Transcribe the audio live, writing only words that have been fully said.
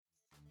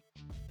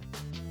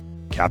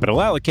Capital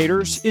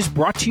Allocators is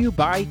brought to you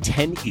by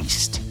 10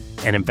 East,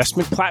 an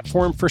investment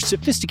platform for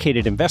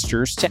sophisticated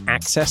investors to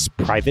access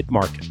private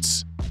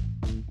markets.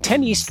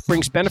 10 East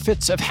brings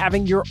benefits of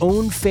having your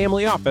own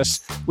family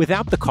office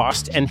without the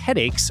cost and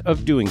headaches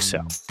of doing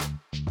so.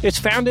 It's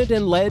founded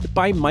and led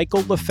by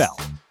Michael LaFell,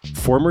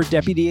 former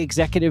Deputy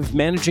Executive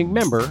Managing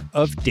Member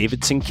of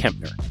Davidson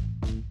Kempner.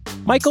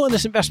 Michael and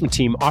his investment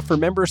team offer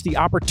members the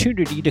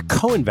opportunity to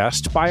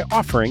co-invest by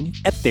offering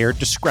at their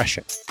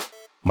discretion.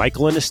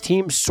 Michael and his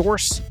team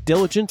source,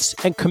 diligence,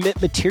 and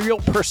commit material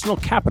personal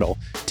capital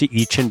to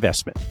each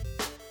investment.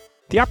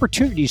 The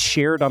opportunities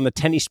shared on the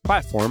 10 East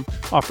platform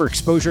offer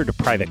exposure to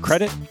private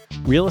credit,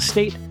 real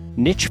estate,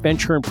 niche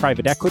venture and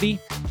private equity,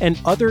 and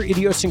other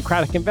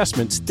idiosyncratic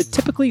investments that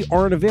typically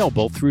aren't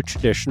available through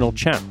traditional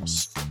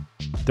channels.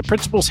 The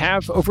principals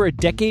have over a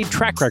decade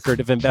track record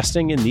of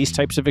investing in these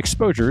types of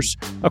exposures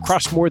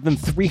across more than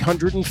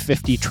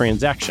 350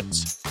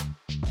 transactions.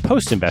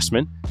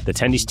 Post-investment, the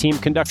 10 East team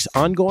conducts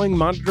ongoing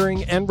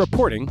monitoring and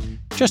reporting,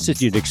 just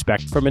as you'd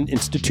expect from an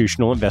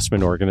institutional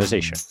investment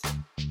organization.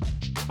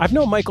 I've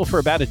known Michael for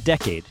about a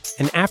decade,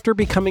 and after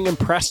becoming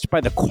impressed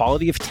by the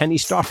quality of 10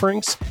 East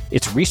offerings,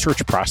 its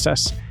research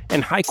process,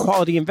 and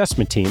high-quality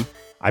investment team,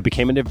 I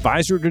became an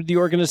advisor to the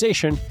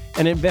organization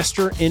and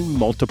investor in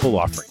multiple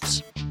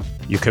offerings.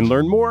 You can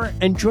learn more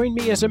and join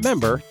me as a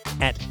member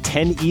at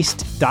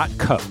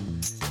 10east.co.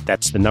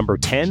 That's the number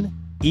 10,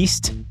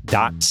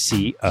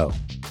 east.co.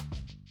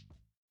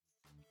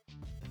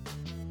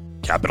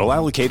 Capital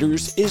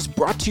Allocators is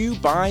brought to you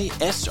by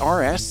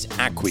SRS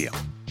Acquiom.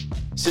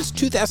 Since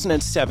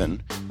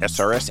 2007,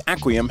 SRS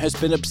Acquiom has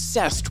been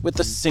obsessed with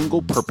a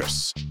single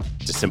purpose: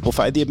 to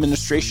simplify the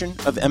administration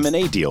of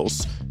M&A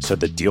deals so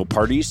that deal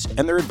parties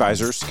and their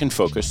advisors can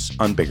focus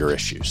on bigger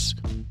issues.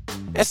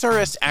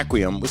 SRS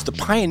Acquiom was the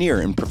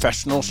pioneer in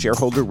professional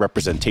shareholder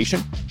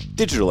representation,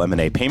 digital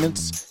M&A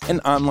payments, and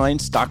online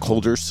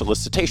stockholder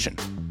solicitation,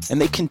 and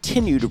they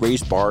continue to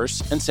raise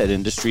bars and set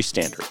industry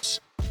standards.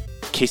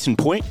 Case in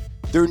point,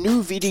 their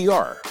new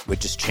VDR,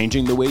 which is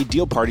changing the way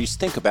deal parties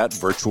think about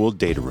virtual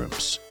data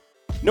rooms.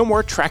 No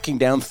more tracking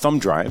down thumb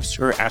drives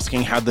or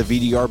asking how the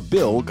VDR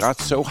bill got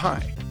so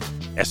high.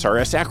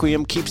 SRS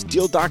Acquiom keeps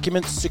deal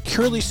documents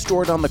securely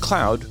stored on the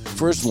cloud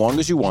for as long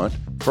as you want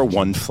for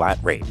one flat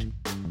rate.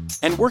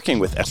 And working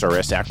with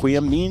SRS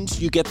Acquiom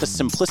means you get the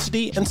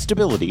simplicity and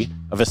stability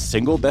of a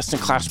single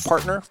best-in-class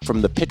partner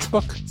from the pitch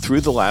book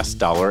through the last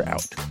dollar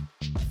out.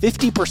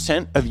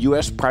 50% of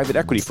U.S. private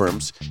equity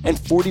firms and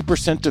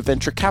 40% of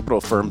venture capital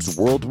firms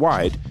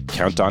worldwide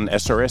count on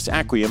SRS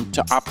Acquiom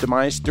to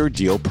optimize their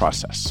deal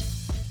process.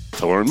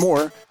 To learn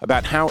more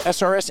about how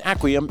SRS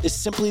Acquiom is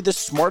simply the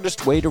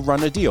smartest way to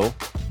run a deal,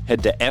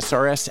 head to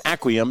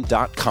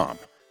srsacquiom.com.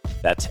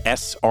 That's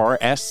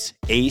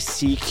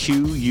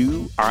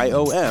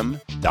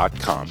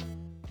srsacquiom.com.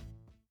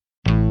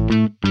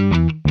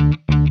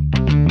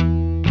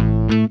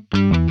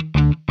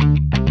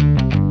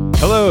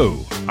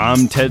 Hello,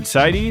 I'm Ted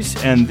Seides,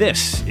 and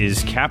this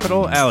is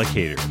Capital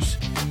Allocators.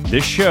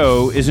 This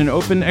show is an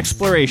open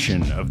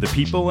exploration of the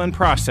people and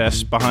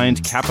process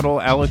behind capital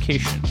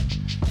allocation.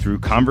 Through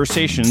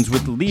conversations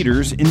with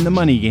leaders in the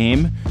money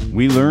game,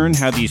 we learn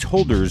how these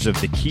holders of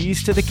the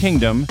keys to the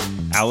kingdom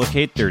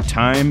allocate their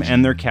time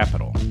and their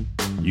capital.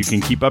 You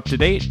can keep up to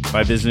date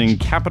by visiting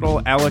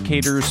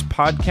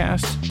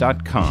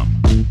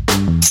capitalallocatorspodcast.com.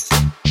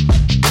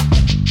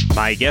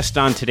 My guest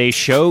on today's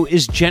show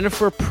is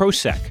Jennifer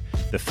Prosek,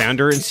 the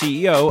founder and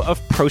CEO of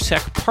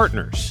Prosek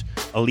Partners,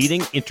 a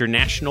leading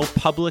international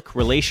public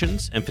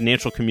relations and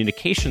financial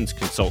communications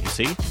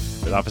consultancy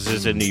with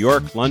offices in New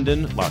York,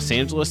 London, Los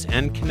Angeles,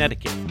 and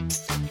Connecticut.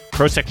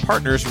 Prosek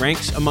Partners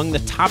ranks among the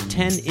top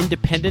 10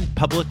 independent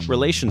public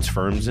relations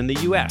firms in the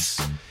U.S.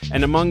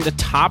 and among the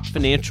top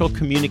financial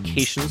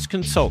communications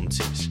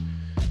consultancies.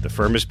 The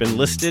firm has been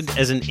listed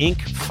as an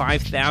Inc.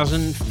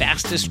 5000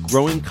 fastest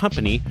growing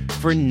company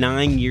for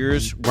 9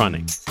 years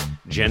running.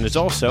 Jen is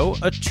also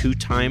a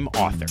 2-time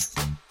author.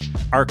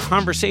 Our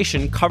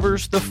conversation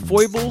covers the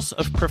foibles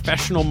of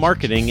professional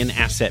marketing and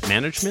asset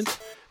management,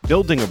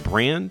 building a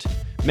brand,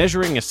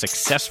 measuring a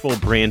successful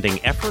branding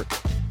effort,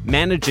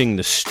 managing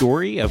the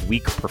story of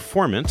weak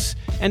performance,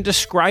 and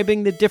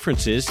describing the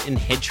differences in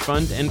hedge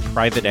fund and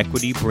private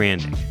equity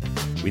branding.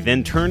 We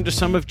then turn to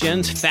some of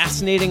Jen's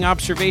fascinating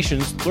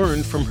observations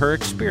learned from her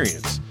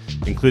experience,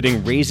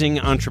 including raising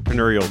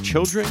entrepreneurial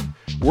children,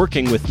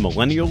 working with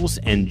millennials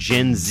and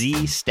Gen Z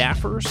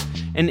staffers,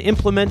 and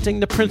implementing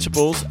the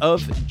principles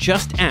of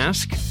just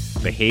ask,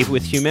 behave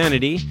with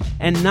humanity,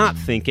 and not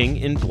thinking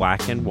in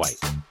black and white.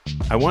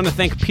 I want to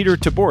thank Peter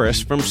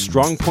Taboris from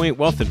Strong Point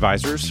Wealth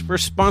Advisors for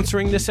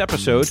sponsoring this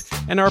episode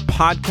and our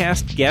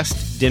podcast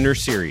guest dinner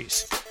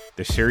series.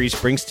 The series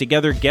brings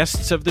together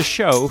guests of the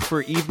show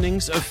for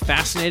evenings of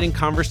fascinating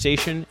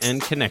conversation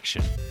and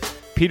connection.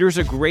 Peter's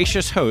a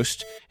gracious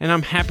host, and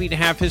I'm happy to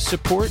have his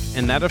support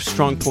and that of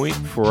Strong Point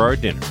for our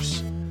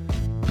dinners.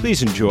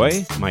 Please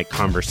enjoy my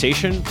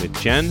conversation with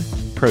Jen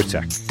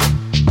Prosek.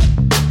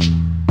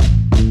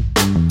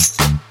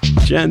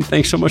 Jen,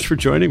 thanks so much for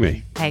joining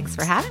me. Thanks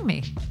for having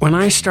me. When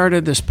I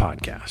started this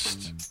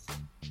podcast,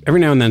 every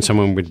now and then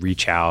someone would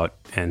reach out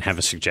and have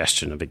a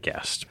suggestion of a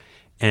guest.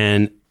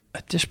 And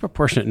a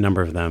disproportionate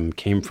number of them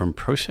came from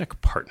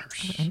Prosek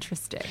Partners. Oh,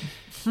 interesting.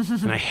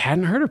 And I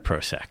hadn't heard of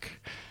Prosek,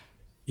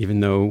 even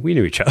though we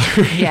knew each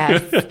other.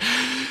 Yes.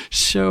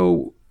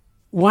 So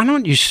why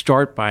don't you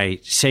start by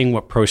saying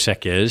what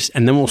Prosek is,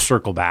 and then we'll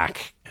circle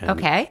back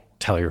and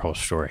tell your whole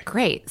story.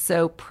 Great.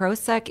 So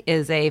Prosek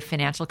is a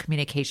financial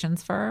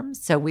communications firm.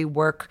 So we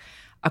work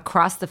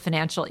across the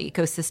financial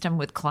ecosystem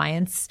with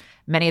clients,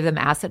 many of them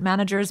asset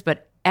managers,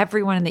 but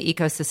everyone in the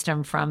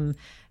ecosystem from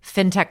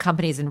fintech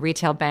companies and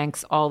retail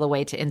banks all the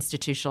way to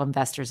institutional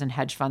investors and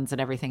hedge funds and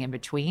everything in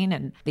between.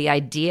 And the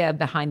idea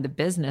behind the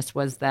business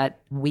was that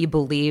we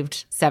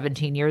believed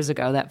 17 years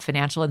ago that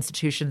financial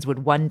institutions would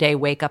one day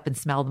wake up and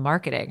smell the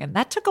marketing. And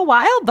that took a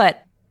while,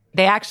 but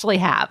they actually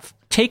have.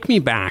 Take me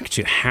back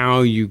to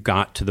how you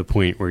got to the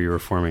point where you were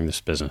forming this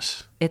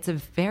business. It's a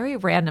very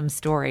random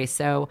story.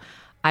 So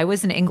I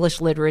was an English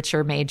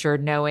literature major,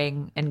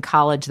 knowing in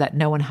college that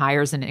no one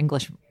hires an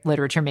English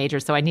literature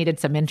major. So I needed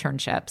some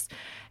internships.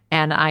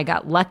 And I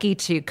got lucky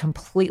to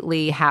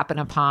completely happen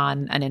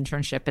upon an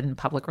internship in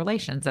public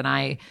relations. And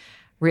I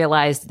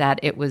realized that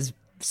it was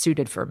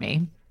suited for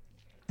me.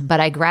 But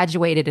I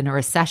graduated in a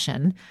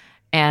recession,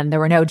 and there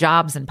were no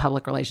jobs in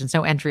public relations,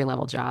 no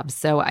entry-level jobs.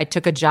 So I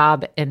took a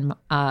job in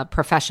a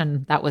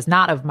profession that was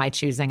not of my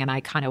choosing, and I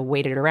kind of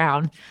waited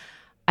around.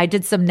 I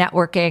did some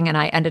networking, and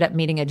I ended up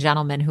meeting a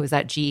gentleman who was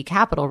at GE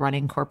Capital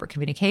running corporate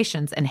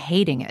communications and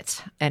hating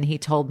it. And he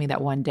told me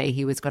that one day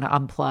he was going to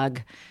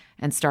unplug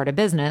and start a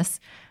business.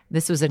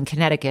 This was in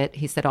Connecticut.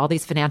 He said, all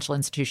these financial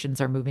institutions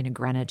are moving to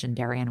Greenwich and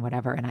Darien,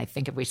 whatever. And I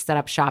think if we set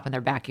up shop in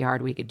their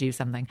backyard, we could do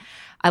something.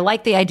 I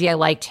liked the idea. I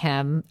liked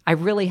him. I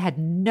really had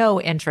no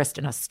interest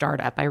in a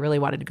startup. I really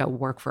wanted to go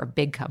work for a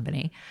big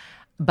company.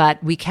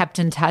 But we kept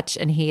in touch,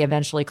 and he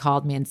eventually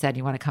called me and said,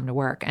 you want to come to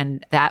work?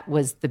 And that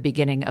was the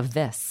beginning of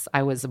this.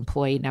 I was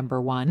employee number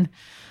one,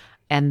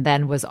 and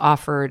then was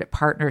offered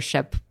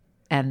partnership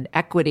and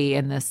equity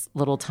in this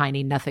little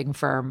tiny nothing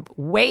firm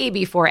way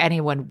before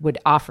anyone would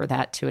offer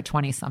that to a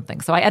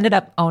 20-something. So I ended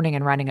up owning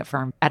and running a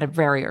firm at a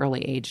very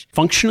early age.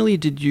 Functionally,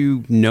 did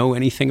you know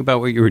anything about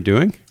what you were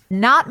doing?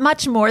 Not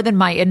much more than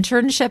my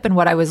internship and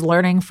what I was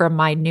learning from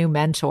my new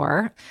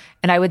mentor.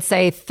 And I would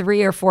say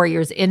 3 or 4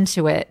 years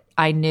into it,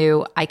 I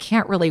knew I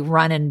can't really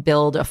run and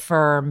build a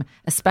firm,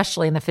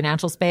 especially in the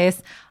financial space,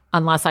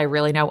 unless I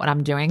really know what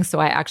I'm doing. So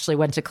I actually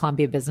went to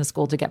Columbia Business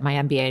School to get my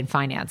MBA in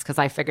finance, because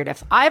I figured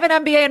if I have an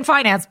MBA in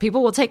finance,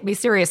 people will take me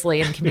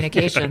seriously in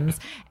communications.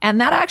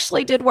 And that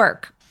actually did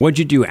work. What'd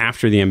you do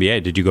after the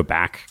MBA? Did you go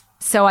back?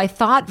 So I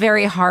thought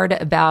very hard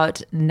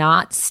about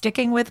not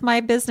sticking with my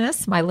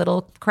business, my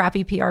little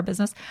crappy PR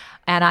business.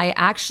 And I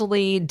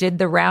actually did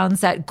the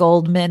rounds at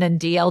Goldman and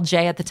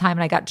DLJ at the time,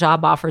 and I got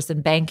job offers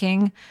in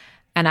banking.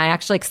 And I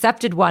actually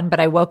accepted one, but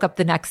I woke up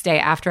the next day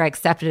after I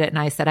accepted it and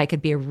I said I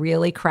could be a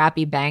really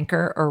crappy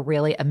banker or a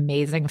really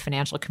amazing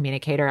financial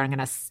communicator. I'm going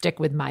to stick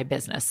with my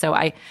business. So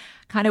I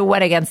kind of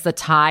went against the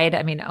tide.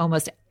 I mean,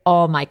 almost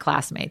all my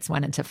classmates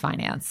went into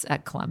finance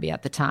at Columbia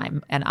at the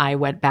time. And I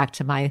went back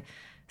to my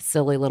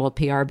silly little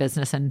PR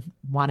business and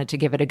wanted to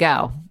give it a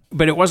go.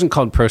 But it wasn't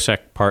called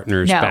Prosek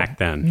Partners back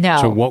then. No.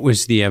 So what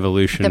was the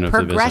evolution of the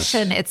business? The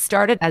progression, it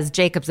started as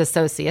Jacobs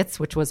Associates,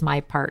 which was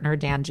my partner,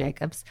 Dan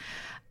Jacobs.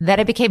 Then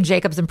it became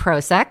Jacobs and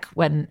Prosek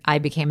when I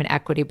became an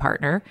equity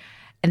partner.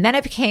 And then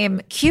it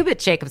became Cubit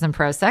Jacobs and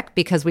Prosek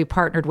because we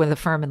partnered with a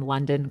firm in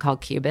London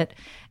called Cubit.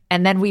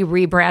 And then we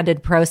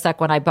rebranded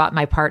Prosek when I bought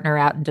my partner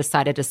out and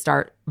decided to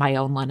start my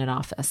own London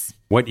office.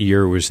 What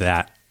year was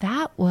that?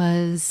 That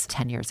was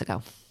 10 years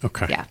ago.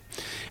 Okay. Yeah.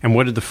 And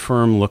what did the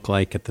firm look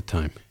like at the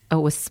time? Oh,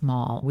 it was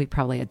small. We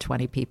probably had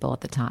 20 people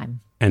at the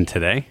time. And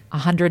today?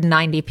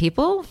 190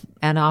 people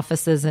and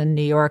offices in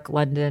New York,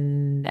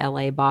 London,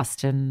 LA,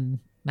 Boston,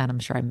 and I'm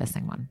sure I'm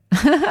missing one.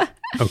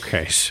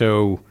 Okay,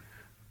 so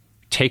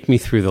take me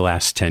through the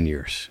last 10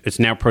 years. It's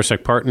now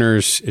Prosek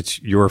Partners.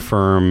 It's your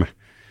firm,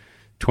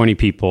 20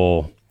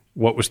 people.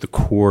 What was the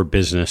core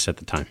business at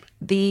the time?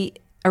 The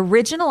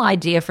original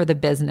idea for the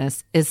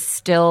business is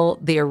still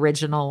the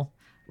original,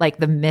 like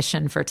the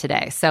mission for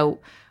today. So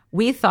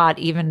we thought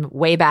even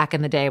way back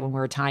in the day when we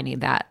were tiny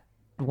that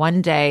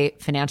one day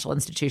financial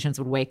institutions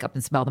would wake up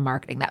and smell the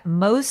marketing, that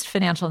most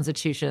financial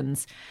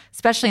institutions,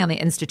 especially on the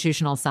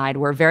institutional side,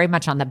 were very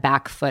much on the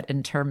back foot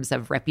in terms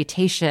of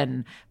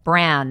reputation,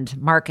 brand,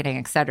 marketing,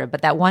 et cetera.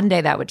 But that one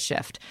day that would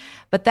shift.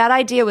 But that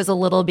idea was a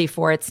little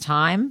before its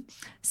time.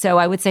 So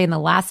I would say in the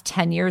last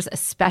 10 years,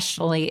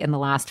 especially in the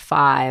last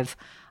 5,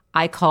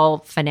 I call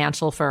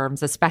financial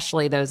firms,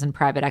 especially those in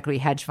private equity,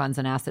 hedge funds,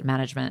 and asset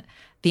management,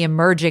 the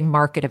emerging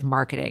market of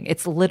marketing.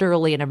 It's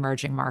literally an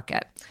emerging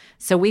market.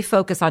 So we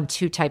focus on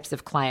 2 types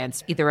of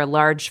clients, either a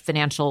large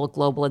financial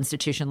global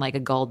institution like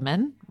a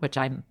Goldman, which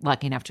I'm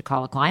lucky enough to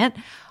call a client,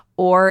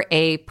 or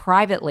a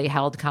privately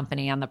held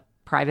company on the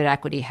private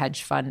equity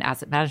hedge fund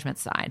asset management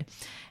side.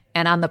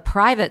 And on the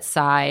private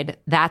side,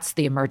 that's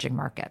the emerging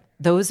market.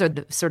 Those are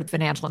the sort of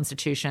financial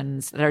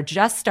institutions that are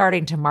just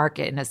starting to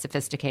market in a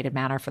sophisticated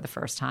manner for the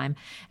first time.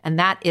 And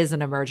that is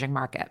an emerging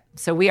market.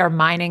 So we are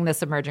mining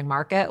this emerging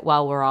market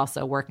while we're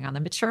also working on the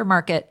mature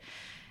market.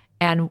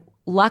 And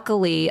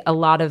luckily, a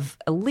lot of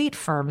elite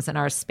firms in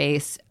our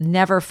space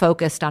never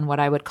focused on what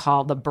I would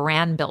call the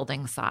brand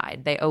building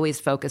side. They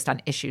always focused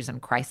on issues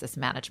and crisis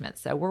management.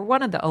 So we're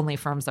one of the only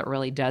firms that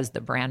really does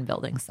the brand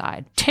building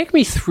side. Take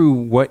me through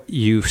what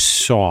you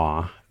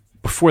saw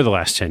before the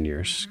last 10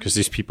 years, because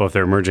these people, if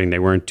they're emerging, they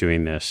weren't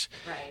doing this.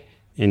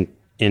 Right.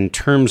 In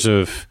terms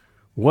of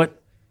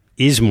what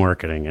is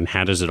marketing and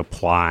how does it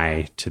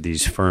apply to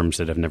these firms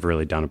that have never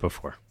really done it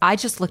before? I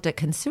just looked at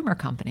consumer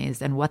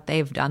companies and what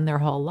they've done their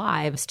whole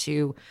lives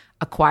to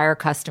acquire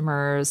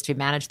customers, to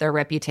manage their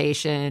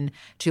reputation,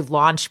 to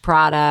launch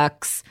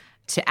products,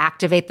 to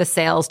activate the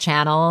sales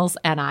channels.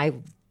 And I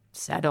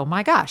said, oh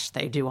my gosh,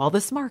 they do all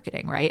this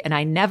marketing, right? And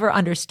I never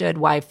understood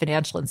why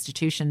financial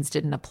institutions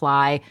didn't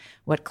apply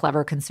what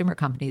clever consumer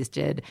companies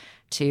did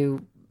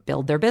to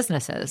build their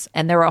businesses.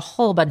 And there were a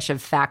whole bunch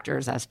of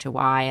factors as to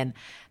why. And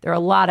there are a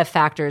lot of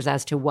factors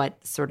as to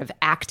what sort of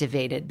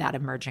activated that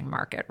emerging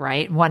market,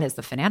 right? One is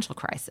the financial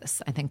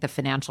crisis. I think the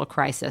financial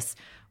crisis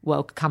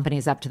woke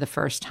companies up to the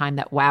first time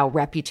that, wow,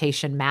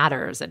 reputation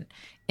matters and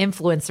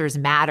influencers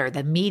matter,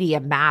 the media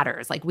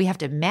matters. Like we have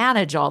to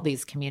manage all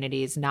these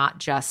communities, not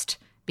just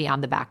be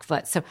on the back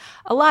foot. So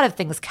a lot of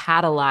things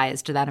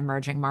catalyzed that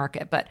emerging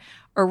market. But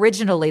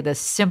originally, the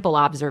simple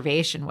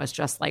observation was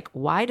just like,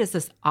 why does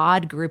this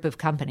odd group of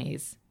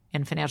companies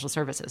in financial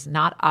services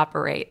not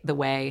operate the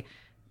way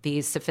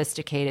these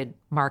sophisticated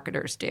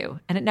marketers do?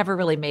 And it never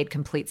really made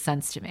complete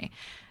sense to me.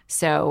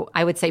 So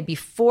I would say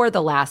before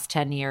the last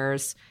 10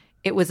 years,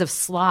 it was a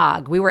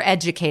slog. We were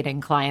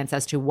educating clients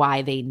as to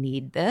why they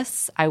need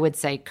this. I would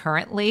say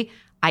currently,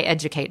 I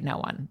educate no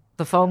one.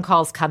 The phone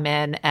calls come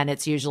in and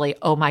it's usually,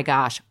 oh my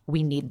gosh,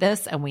 we need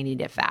this and we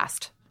need it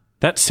fast.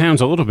 That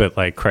sounds a little bit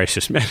like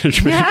crisis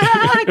management.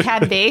 It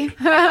can be.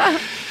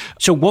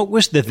 So what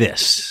was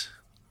this?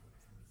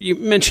 You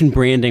mentioned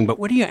branding, but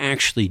what do you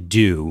actually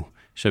do?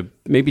 So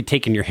maybe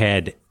take in your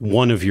head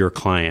one of your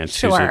clients,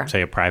 Sure. who's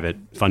say a private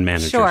fund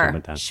manager or something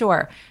like that.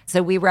 Sure.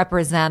 So we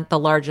represent the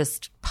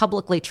largest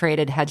publicly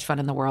traded hedge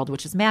fund in the world,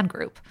 which is Man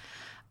Group.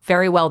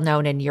 Very well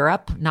known in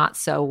Europe, not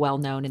so well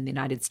known in the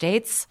United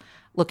States.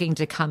 Looking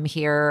to come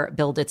here,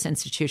 build its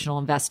institutional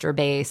investor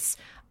base,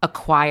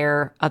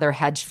 acquire other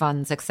hedge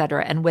funds, et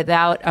cetera. And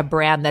without a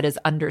brand that is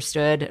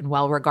understood and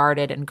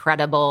well-regarded and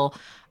credible,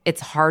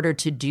 it's harder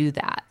to do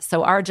that.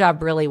 So our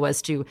job really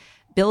was to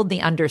build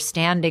the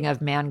understanding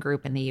of Man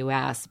Group in the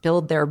US,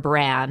 build their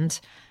brand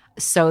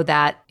so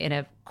that in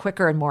a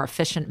quicker and more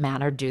efficient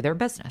manner, do their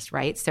business,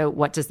 right? So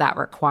what does that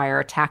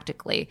require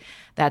tactically?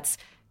 That's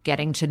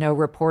getting to know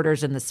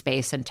reporters in the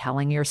space and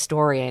telling your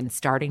story and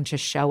starting to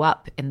show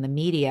up in the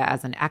media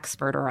as an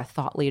expert or a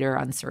thought leader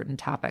on certain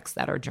topics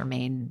that are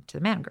germane to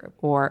the Man Group,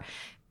 or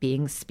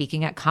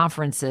speaking at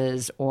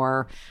conferences,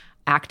 or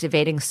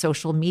activating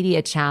social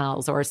media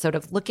channels, or sort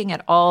of looking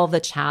at all the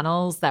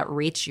channels that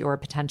reach your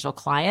potential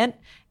client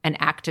and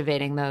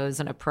activating those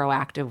in a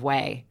proactive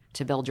way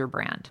to build your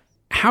brand.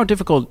 How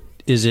difficult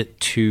is it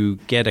to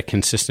get a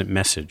consistent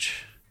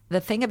message?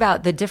 The thing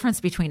about the difference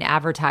between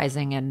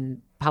advertising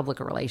and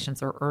public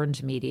relations or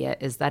earned media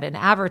is that in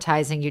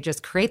advertising, you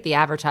just create the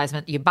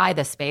advertisement, you buy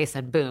the space,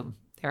 and boom,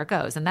 there it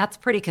goes. And that's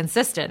pretty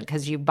consistent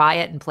because you buy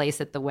it and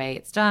place it the way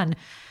it's done.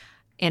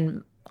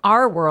 In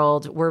our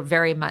world, we're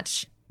very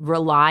much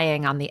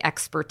relying on the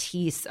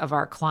expertise of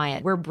our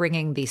client. We're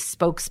bringing the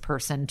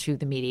spokesperson to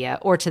the media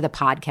or to the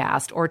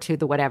podcast or to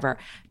the whatever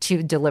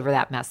to deliver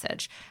that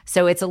message.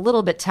 So it's a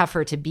little bit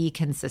tougher to be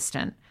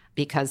consistent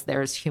because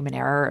there's human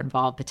error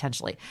involved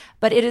potentially.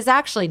 But it is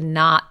actually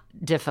not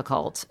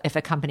difficult if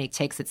a company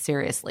takes it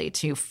seriously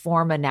to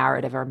form a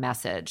narrative or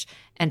message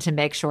and to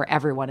make sure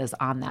everyone is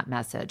on that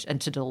message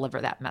and to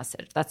deliver that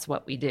message. That's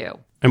what we do.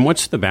 And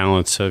what's the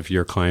balance of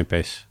your client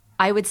base?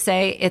 I would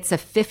say it's a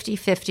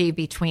 50-50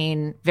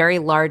 between very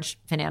large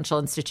financial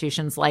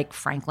institutions like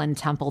Franklin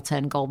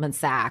Templeton, Goldman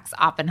Sachs,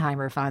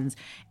 Oppenheimer funds,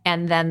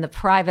 and then the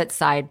private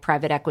side,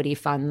 private equity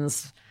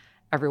funds,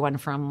 everyone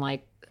from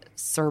like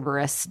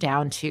Cerberus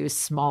down to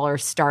smaller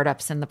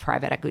startups in the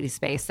private equity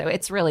space. So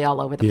it's really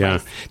all over the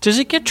place. Does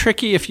it get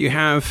tricky if you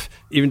have,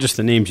 even just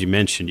the names you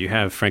mentioned, you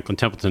have Franklin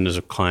Templeton as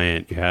a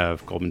client, you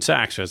have Goldman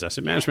Sachs as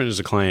asset management as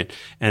a client,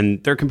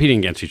 and they're competing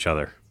against each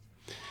other?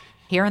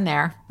 Here and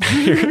there.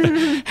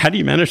 How do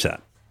you manage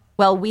that?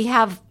 Well, we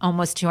have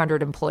almost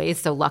 200 employees,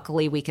 so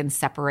luckily we can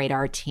separate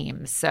our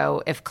teams.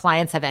 So if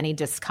clients have any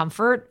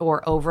discomfort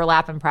or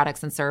overlap in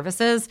products and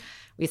services,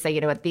 we say,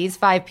 you know what, these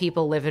 5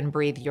 people live and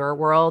breathe your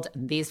world,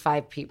 and these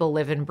 5 people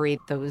live and breathe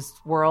those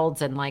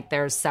worlds, and like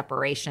there's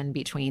separation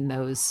between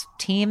those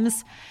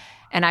teams.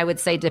 And I would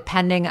say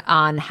depending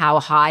on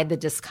how high the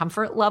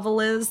discomfort level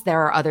is,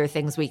 there are other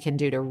things we can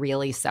do to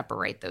really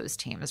separate those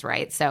teams,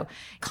 right? So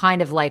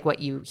kind of like what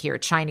you hear,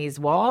 Chinese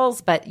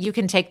walls, but you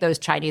can take those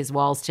Chinese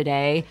walls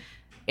today,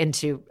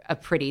 into a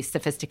pretty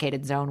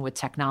sophisticated zone with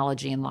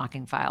technology and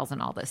locking files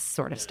and all this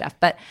sort of stuff.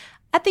 But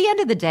at the end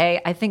of the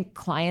day, I think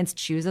clients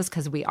choose us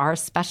because we are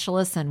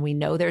specialists and we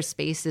know their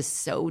spaces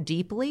so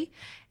deeply.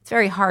 It's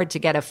very hard to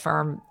get a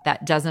firm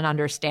that doesn't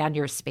understand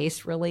your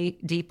space really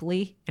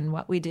deeply in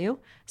what we do.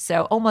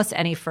 So almost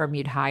any firm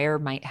you'd hire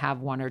might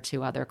have one or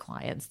two other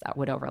clients that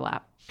would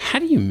overlap. How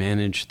do you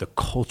manage the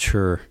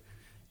culture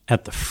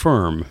at the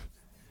firm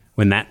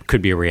when that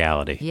could be a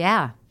reality?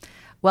 Yeah.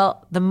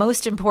 Well, the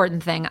most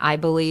important thing I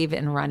believe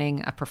in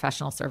running a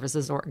professional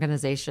services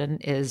organization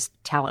is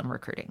talent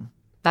recruiting.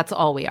 That's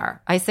all we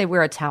are. I say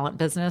we're a talent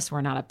business.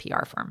 We're not a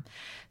PR firm.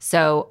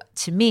 So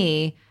to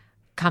me,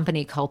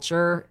 company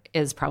culture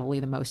is probably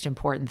the most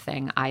important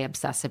thing I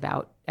obsess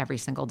about every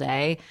single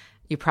day.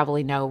 You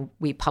probably know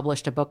we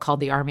published a book called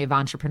The Army of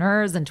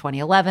Entrepreneurs in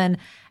 2011.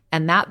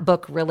 And that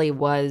book really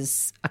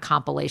was a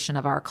compilation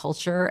of our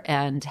culture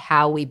and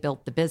how we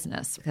built the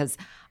business. Because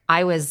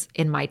I was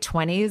in my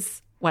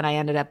 20s when I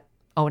ended up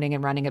owning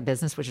and running a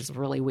business, which is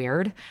really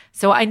weird.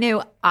 So I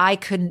knew I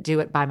couldn't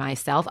do it by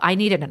myself. I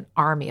needed an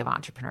army of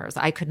entrepreneurs.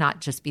 I could not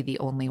just be the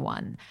only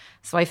one.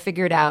 So I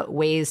figured out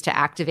ways to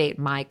activate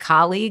my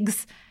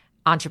colleagues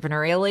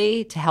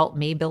entrepreneurially to help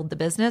me build the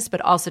business,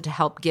 but also to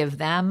help give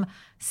them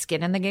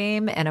skin in the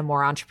game and a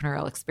more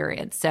entrepreneurial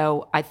experience.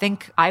 So I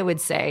think I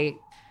would say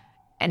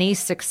any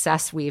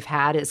success we've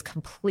had is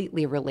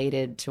completely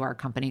related to our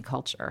company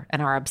culture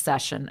and our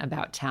obsession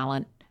about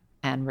talent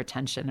and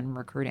retention and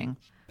recruiting.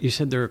 You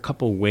said there are a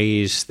couple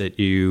ways that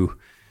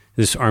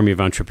this army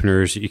of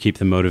entrepreneurs, that you keep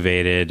them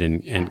motivated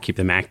and keep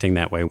them acting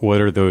that way.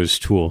 What are those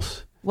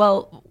tools?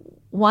 Well,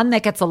 one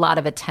that gets a lot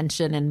of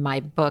attention in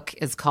my book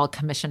is called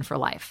Commission for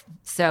Life.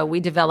 So we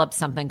developed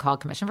something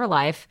called Commission for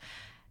Life.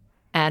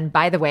 And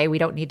by the way, we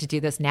don't need to do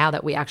this now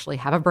that we actually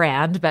have a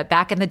brand. But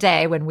back in the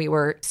day when we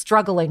were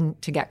struggling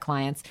to get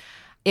clients,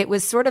 it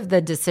was sort of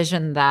the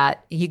decision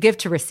that you give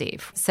to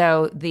receive.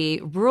 So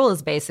the rule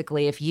is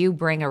basically if you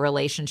bring a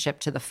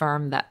relationship to the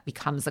firm that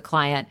becomes a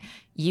client,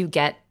 you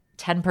get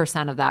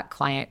 10% of that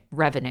client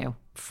revenue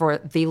for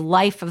the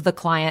life of the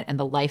client and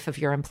the life of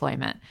your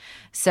employment.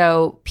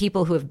 So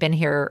people who have been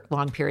here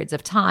long periods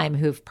of time,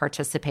 who've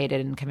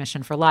participated in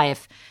Commission for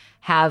Life,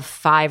 have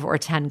 5 or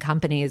 10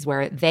 companies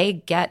where they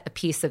get a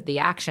piece of the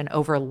action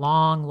over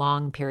long,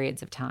 long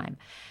periods of time.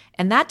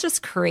 And that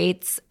just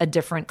creates a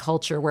different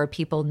culture where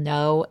people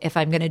know if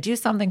I'm going to do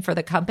something for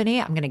the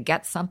company, I'm going to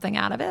get something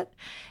out of it.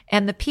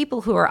 And the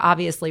people who are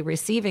obviously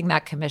receiving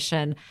that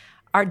commission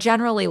are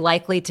generally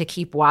likely to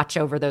keep watch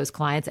over those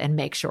clients and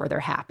make sure they're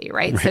happy,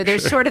 right? So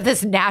there's sort of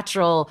this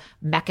natural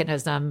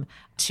mechanism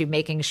to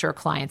making sure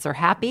clients are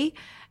happy.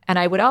 And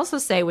I would also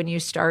say when you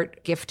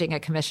start gifting a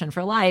commission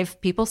for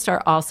life, people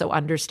start also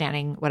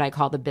understanding what I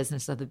call the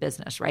business of the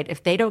business, right?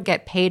 If they don't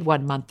get paid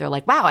one month, they're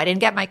like, wow, I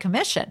didn't get my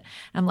commission. And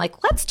I'm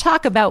like, let's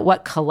talk about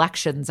what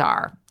collections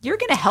are. You're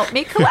going to help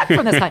me collect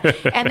from this client.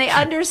 And they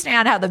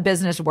understand how the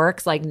business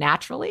works like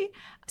naturally.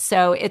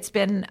 So it's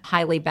been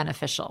highly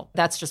beneficial.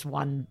 That's just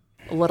one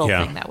little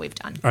thing that we've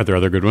done. Are there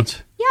other good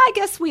ones? Yeah, I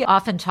guess we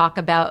often talk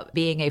about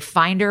being a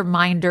finder,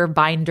 minder,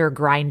 binder,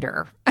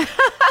 grinder.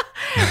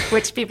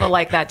 Which people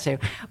like that too.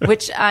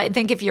 Which I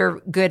think if you're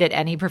good at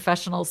any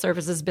professional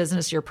services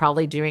business, you're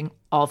probably doing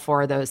all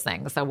 4 of those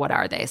things. So what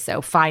are they?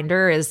 So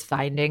finder is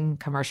finding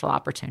commercial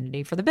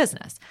opportunity for the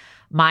business.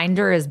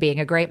 Minder is being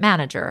a great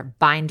manager.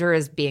 Binder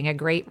is being a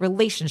great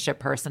relationship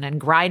person.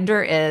 And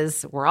grinder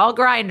is, we're all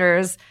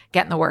grinders,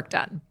 getting the work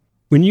done.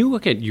 When you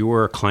look at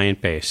your client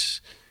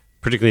base,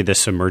 particularly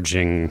this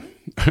emerging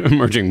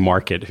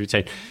market,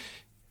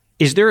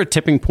 is there a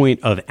tipping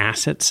point of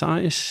asset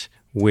size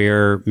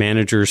where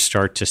managers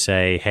start to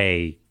say,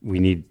 hey, we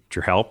need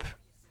your help?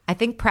 I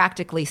think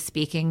practically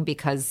speaking,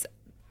 because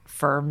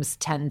firms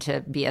tend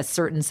to be a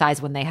certain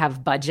size when they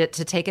have budget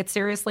to take it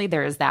seriously,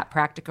 there is that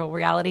practical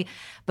reality.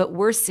 But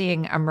we're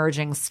seeing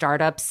emerging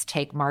startups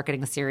take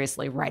marketing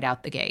seriously right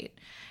out the gate.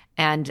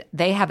 And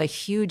they have a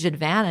huge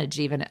advantage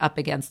even up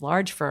against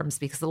large firms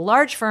because the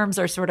large firms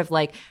are sort of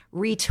like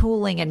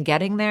retooling and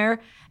getting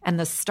there. And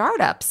the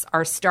startups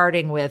are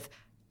starting with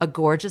a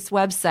gorgeous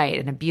website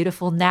and a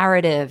beautiful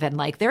narrative. And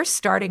like they're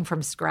starting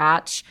from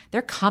scratch.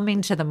 They're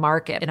coming to the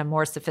market in a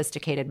more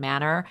sophisticated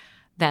manner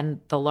than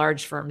the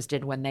large firms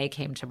did when they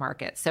came to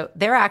market. So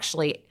they're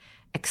actually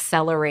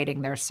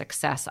accelerating their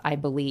success, I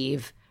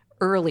believe,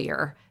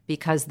 earlier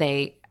because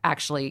they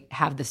actually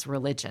have this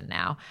religion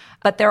now.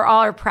 But there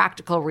are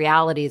practical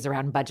realities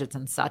around budgets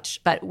and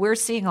such. But we're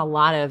seeing a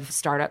lot of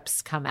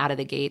startups come out of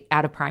the gate,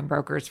 out of prime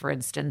brokers, for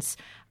instance,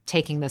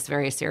 taking this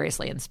very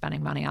seriously and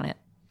spending money on it.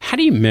 How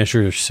do you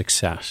measure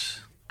success?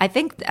 I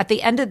think at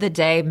the end of the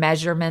day,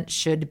 measurement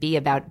should be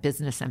about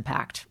business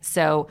impact.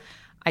 So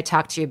I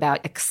talked to you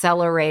about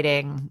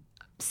accelerating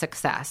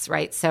success,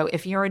 right? So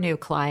if you're a new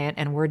client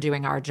and we're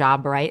doing our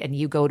job right and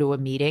you go to a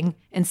meeting,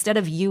 instead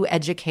of you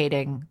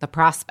educating the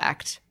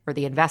prospect or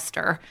the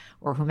investor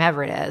or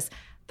whomever it is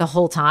the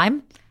whole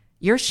time,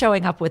 you're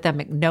showing up with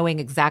them knowing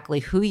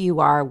exactly who you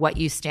are, what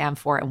you stand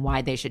for, and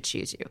why they should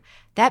choose you.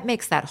 That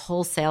makes that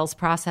whole sales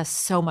process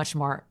so much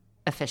more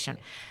efficient.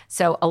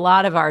 So a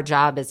lot of our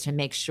job is to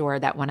make sure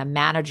that when a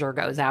manager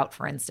goes out,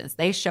 for instance,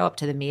 they show up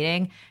to the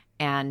meeting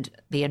and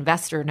the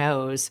investor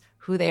knows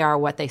who they are,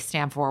 what they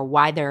stand for,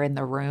 why they're in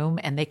the room,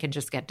 and they can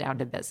just get down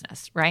to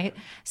business, right?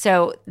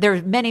 So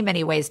there's many,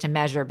 many ways to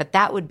measure, but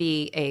that would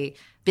be a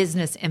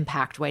business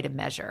impact way to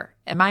measure.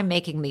 Am I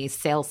making the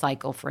sales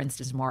cycle, for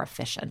instance, more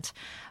efficient?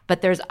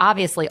 But there's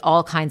obviously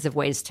all kinds of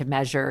ways to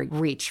measure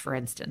reach, for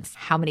instance.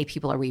 How many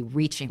people are we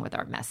reaching with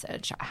our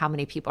message? How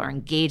many people are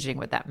engaging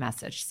with that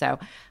message? So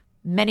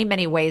many,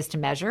 many ways to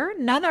measure.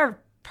 None are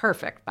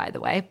perfect, by the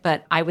way,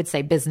 but I would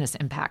say business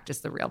impact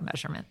is the real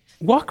measurement.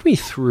 Walk me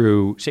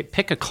through, say,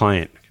 pick a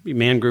client, it could be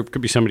Man Group,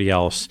 could be somebody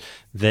else,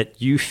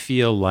 that you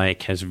feel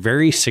like has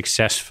very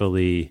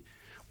successfully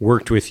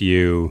worked with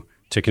you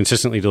to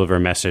consistently deliver a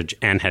message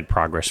and had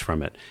progress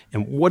from it.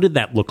 And what did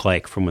that look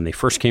like from when they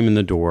first came in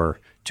the door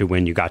to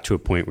when you got to a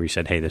point where you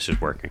said, hey, this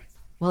is working?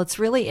 Well, it's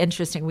really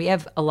interesting. We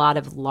have a lot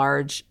of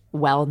large,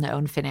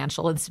 well-known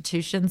financial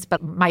institutions,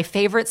 but my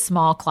favorite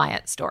small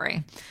client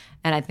story,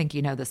 and I think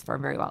you know this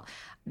firm very well.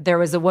 There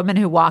was a woman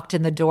who walked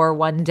in the door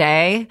one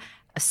day,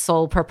 a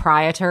sole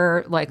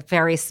proprietor, like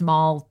very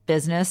small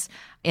business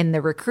in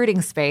the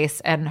recruiting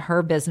space. And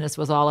her business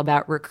was all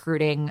about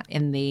recruiting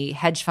in the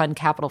hedge fund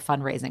capital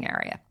fundraising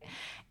area.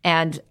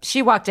 And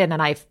she walked in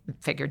and I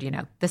figured,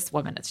 this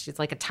woman, she's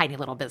like a tiny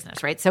little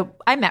business, right? So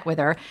I met with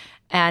her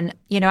and,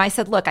 I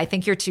said, look, I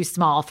think you're too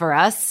small for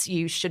us.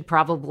 You should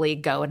probably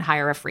go and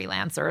hire a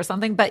freelancer or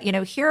something. But,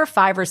 here are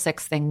 5 or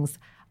 6 things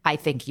I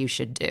think you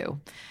should do.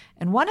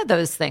 And one of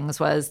those things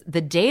was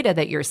the data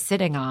that you're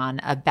sitting on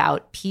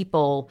about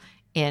people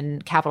in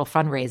capital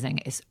fundraising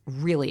is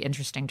really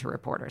interesting to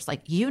reporters.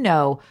 Like,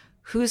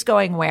 who's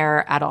going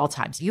where at all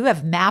times. You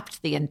have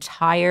mapped the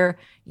entire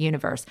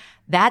universe.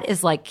 That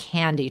is like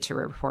candy to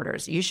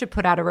reporters. You should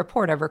put out a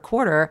report every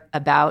quarter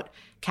about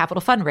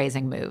capital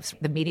fundraising moves.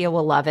 The media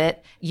will love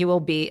it. You will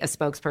be a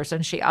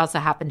spokesperson. She also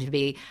happened to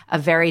be a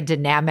very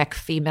dynamic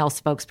female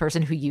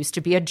spokesperson who used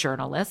to be a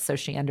journalist, so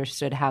she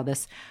understood how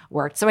this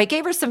worked. So I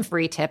gave her some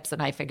free tips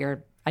and I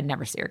figured I'd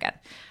never see her again.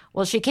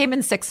 Well, she came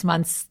in 6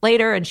 months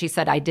later and she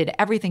said, I did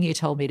everything you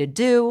told me to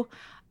do.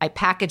 I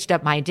packaged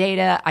up my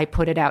data. I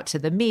put it out to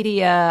the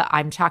media.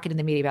 I'm talking to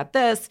the media about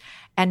this.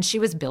 And she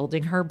was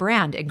building her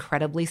brand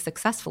incredibly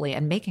successfully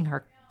and making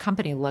her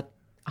company look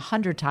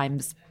 100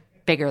 times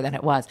bigger than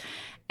it was.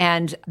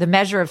 And the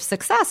measure of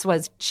success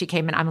was she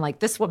came in, I'm like,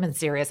 this woman's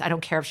serious. I don't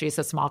care if she's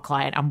a small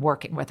client. I'm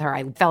working with her.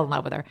 I fell in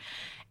love with her.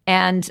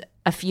 And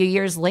a few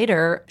years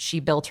later, she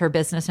built her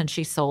business and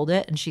she sold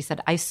it. And she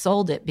said, I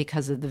sold it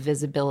because of the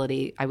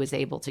visibility I was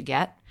able to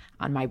get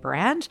on my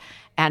brand.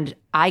 And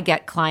I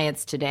get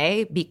clients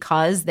today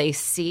because they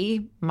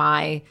see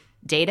my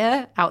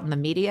data out in the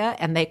media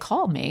and they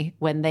call me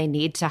when they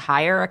need to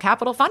hire a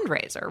capital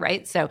fundraiser,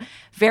 right? So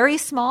very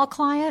small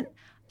client,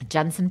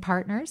 Jensen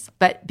Partners,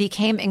 but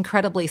became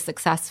incredibly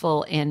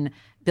successful in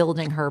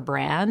building her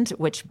brand,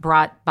 which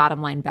brought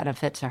bottom line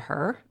benefit to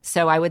her.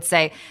 So I would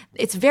say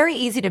it's very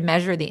easy to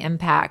measure the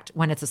impact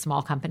when it's a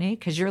small company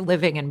because you're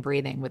living and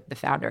breathing with the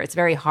founder. It's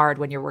very hard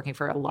when you're working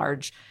for a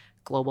large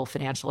global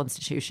financial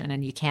institution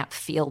and you can't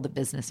feel the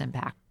business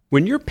impact.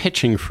 When you're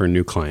pitching for a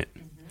new client,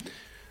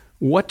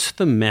 what's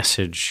the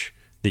message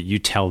that you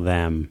tell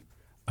them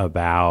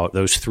about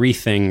those 3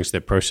 things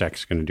that Prospect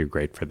is going to do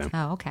great for them?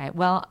 Oh, okay.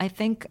 Well, I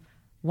think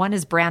one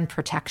is brand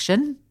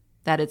protection,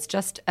 that it's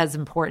just as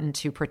important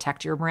to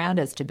protect your brand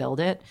as to build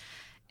it,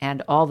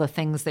 and all the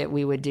things that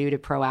we would do to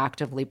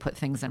proactively put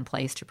things in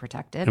place to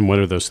protect it. And what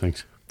are those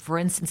things? For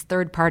instance,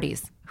 third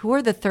parties. Who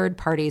are the third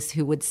parties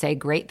who would say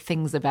great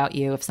things about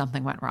you if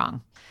something went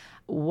wrong?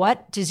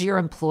 What does your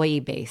employee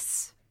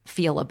base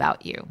feel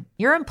about you?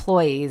 Your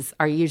employees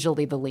are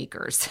usually the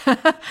leakers.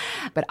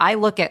 But I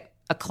look at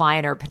a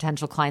client or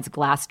potential client's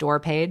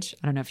Glassdoor page.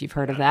 I don't know if you've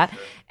heard of that.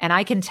 And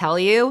I can tell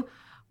you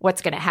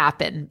what's going to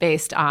happen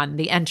based on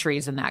the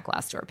entries in that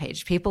Glassdoor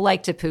page. People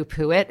like to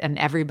poo-poo it and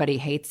everybody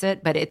hates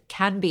it, but it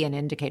can be an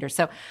indicator.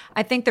 So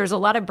I think there's a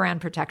lot of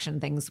brand protection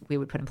things we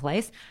would put in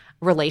place.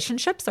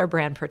 Relationships are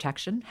brand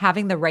protection.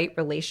 Having the right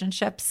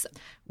relationships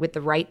with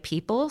the right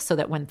people so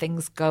that when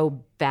things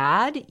go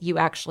bad, you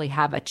actually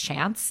have a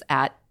chance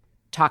at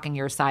talking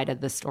your side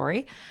of the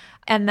story.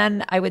 And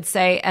then I would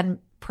say, and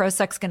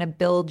Prosec's going to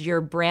build your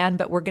brand,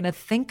 but we're going to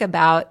think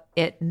about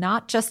it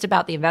not just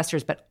about the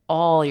investors, but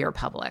all your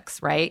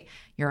publics, right?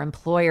 Your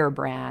employer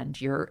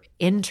brand, your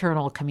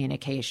internal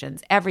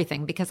communications,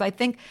 everything. Because I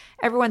think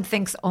everyone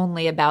thinks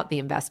only about the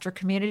investor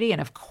community.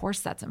 And of course,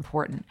 that's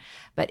important.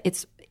 But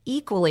it's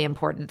equally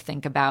important to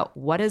think about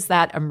what does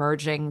that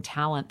emerging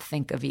talent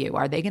think of you?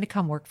 Are they going to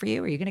come work for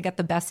you? Are you going to get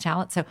the best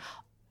talent? So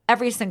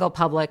every single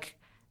public,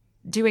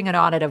 doing an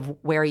audit of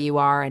where you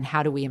are and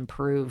how do we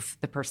improve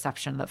the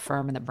perception of the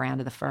firm and the brand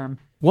of the firm.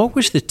 What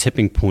was the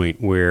tipping point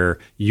where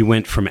you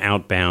went from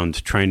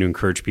outbound trying to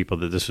encourage people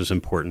that this was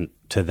important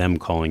to them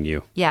calling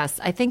you? Yes,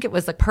 I think it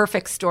was a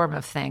perfect storm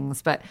of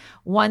things, but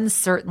one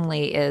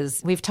certainly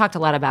is, we've talked a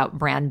lot about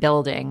brand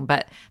building,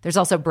 but there's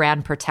also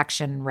brand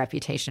protection,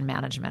 reputation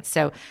management.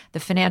 So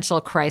the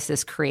financial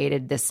crisis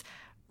created this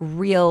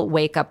real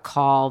wake-up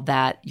call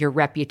that your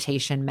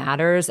reputation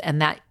matters,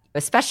 and that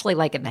especially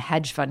like in the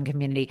hedge fund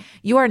community,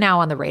 you are now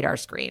on the radar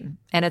screen.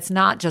 And it's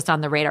not just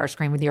on the radar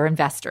screen with your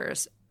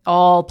investors,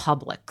 all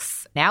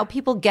publics. Now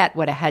people get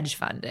what a hedge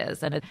fund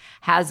is, and it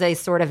has a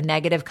sort of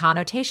negative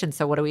connotation.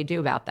 So what do we do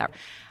about that?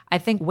 I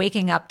think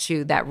waking up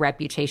to that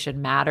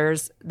reputation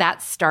matters.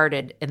 That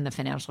started in the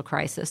financial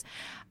crisis.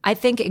 I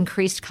think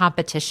increased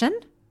competition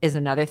is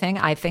another thing.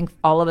 I think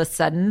all of a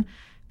sudden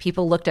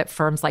people looked at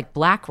firms like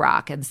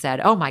BlackRock and said,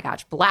 oh my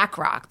gosh,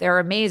 BlackRock, they're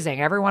amazing.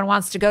 Everyone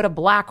wants to go to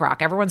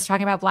BlackRock. Everyone's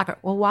talking about BlackRock.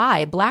 Well,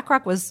 why?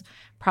 BlackRock was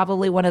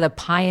probably one of the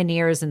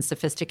pioneers in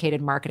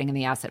sophisticated marketing in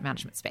the asset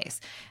management space.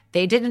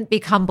 They didn't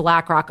become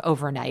BlackRock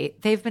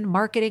overnight. They've been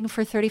marketing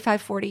for 35,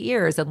 40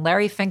 years. And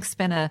Larry Fink's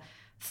been a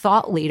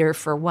thought leader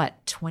for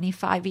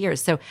 25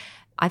 years. So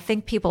I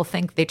think people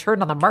think they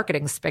turned on the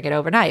marketing spigot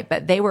overnight,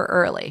 but they were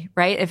early,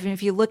 right?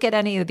 If you look at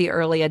any of the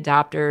early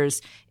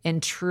adopters in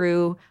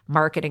true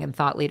marketing and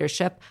thought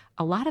leadership,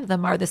 a lot of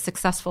them are the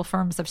successful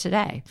firms of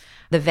today.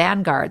 The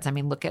Vanguards, I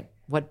mean, look at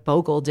what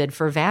Bogle did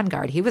for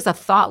Vanguard. He was a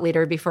thought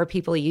leader before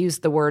people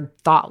used the word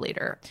thought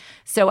leader.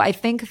 So I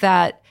think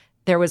that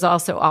there was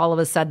also all of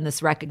a sudden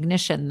this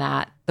recognition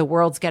that the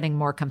world's getting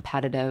more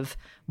competitive,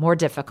 more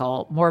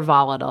difficult, more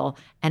volatile,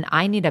 and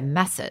I need a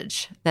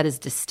message that is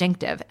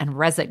distinctive and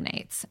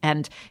resonates.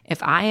 And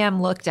if I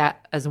am looked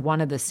at as one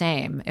of the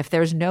same, if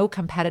there's no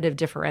competitive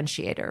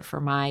differentiator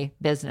for my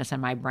business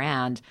and my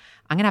brand,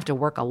 I'm going to have to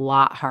work a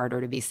lot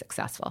harder to be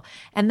successful.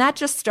 And that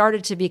just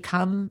started to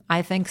become,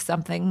 I think,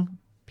 something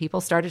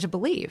people started to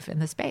believe in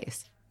the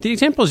space. The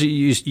examples you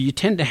use, you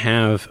tend to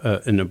have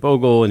in a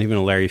Bogle and even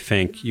a Larry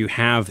Fink, you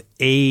have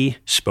a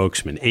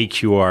spokesman,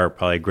 AQR,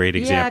 probably a great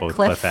example of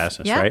Cliff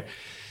Asness, right?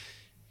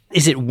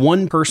 Is it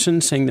one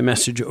person saying the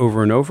message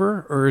over and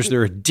over, or is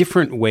there a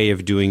different way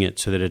of doing it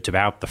so that it's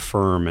about the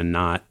firm and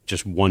not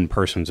just one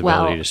person's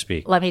ability to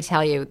speak? Let me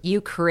tell you,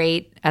 you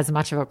create as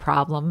much of a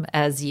problem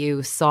as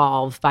you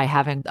solve by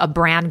having a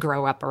brand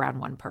grow up around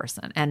one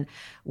person. And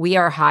we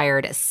are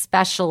hired,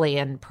 especially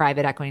in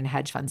private equity and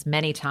hedge funds,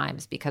 many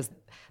times because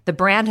the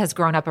brand has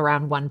grown up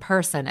around one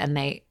person and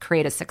they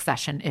create a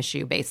succession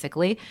issue,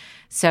 basically.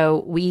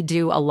 So we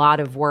do a lot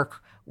of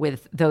work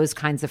with those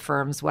kinds of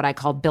firms, what I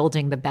call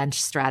building the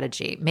bench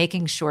strategy,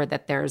 making sure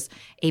that there's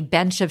a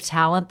bench of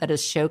talent that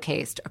is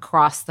showcased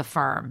across the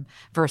firm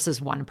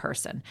versus one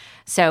person.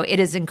 So it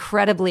is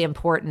incredibly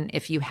important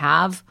if you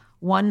have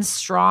one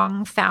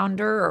strong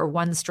founder or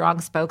one strong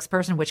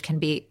spokesperson, which can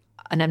be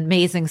an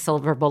amazing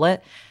silver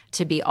bullet,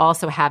 to be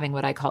also having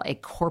what I call a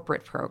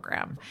corporate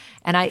program.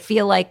 And I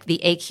feel like the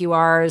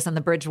AQRs and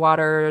the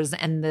Bridgewaters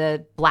and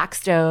the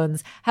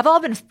Blackstones have all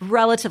been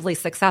relatively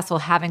successful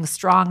having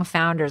strong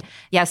founders.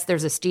 Yes,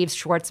 there's a Steve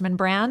Schwartzman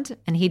brand,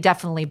 and he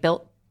definitely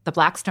built the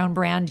Blackstone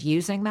brand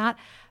using that.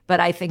 But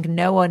I think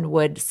no one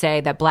would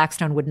say that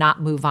Blackstone would not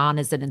move on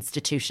as an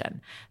institution.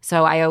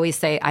 So I always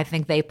say I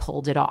think they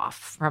pulled it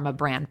off from a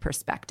brand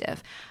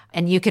perspective.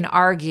 And you can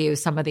argue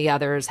some of the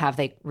others, have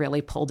they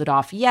really pulled it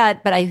off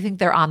yet? But I think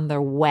they're on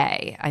their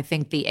way. I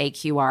think the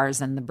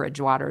AQRs and the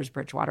Bridgewater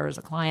as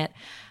a client,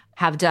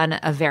 have done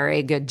a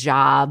very good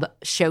job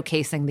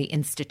showcasing the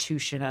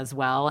institution as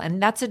well.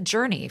 And that's a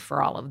journey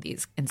for all of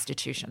these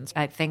institutions.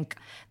 I think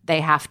they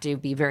have to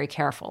be very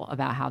careful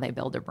about how they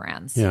build their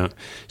brands. Yeah.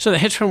 So the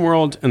hedge fund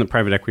world and the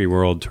private equity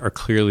world are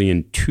clearly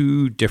in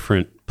two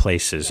different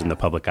places in the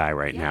public eye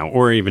right now,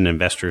 or even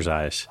investors'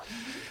 eyes.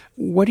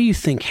 What do you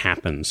think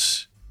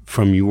happens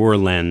from your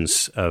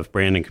lens of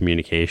brand and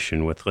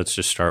communication with, let's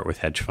just start with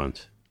hedge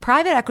funds?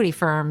 Private equity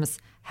firms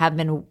have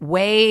been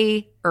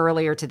way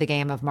earlier to the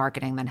game of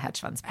marketing than hedge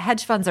funds.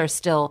 Hedge funds are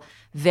still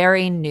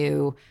very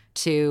new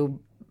to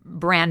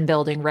brand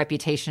building,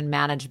 reputation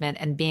management,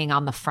 and being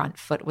on the front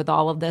foot with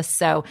all of this.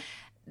 So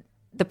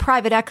the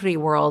private equity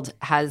world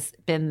has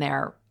been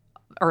there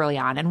early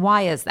on. And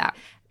why is that?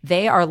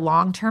 They are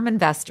long-term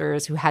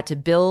investors who had to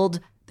build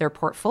their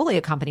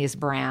portfolio companies'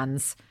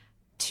 brands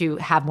to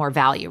have more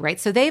value, right?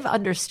 So they've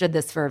understood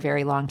this for a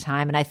very long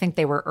time. And I think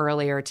they were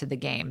earlier to the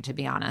game, to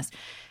be honest.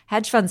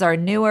 Hedge funds are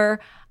newer.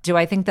 Do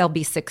I think they'll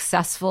be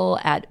successful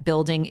at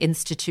building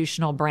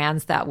institutional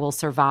brands that will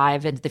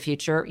survive into the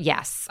future?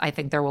 Yes, I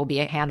think there will be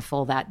a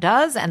handful that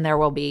does, and there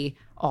will be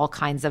all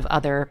kinds of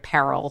other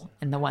peril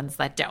in the ones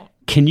that don't.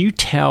 Can you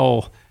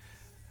tell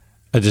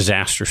a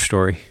disaster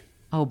story?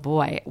 Oh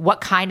boy,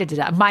 what kind of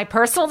disaster? My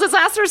personal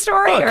disaster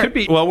story? Well, it could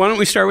be. Well, why don't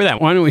we start with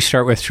that? Why don't we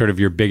start with sort of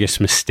your biggest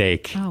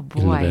mistake in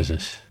the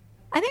business?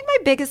 I think my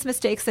biggest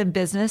mistakes in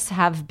business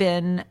have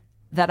been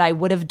that I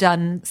would have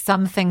done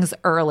some things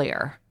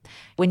earlier.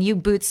 When you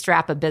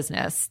bootstrap a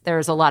business,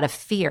 there's a lot of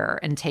fear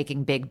in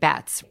taking big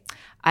bets.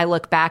 I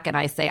look back and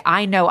I say,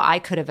 I know I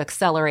could have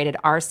accelerated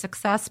our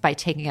success by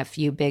taking a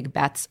few big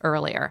bets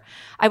earlier.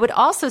 I would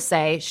also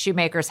say,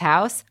 Shoemaker's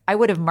House, I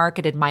would have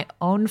marketed my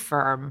own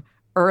firm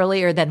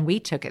earlier than we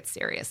took it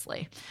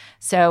seriously.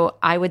 So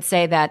I would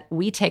say that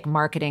we take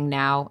marketing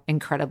now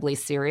incredibly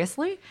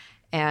seriously.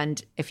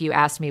 And if you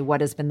ask me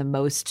what has been the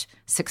most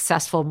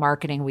successful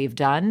marketing we've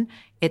done,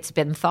 it's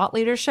been thought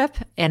leadership,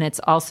 and it's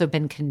also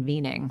been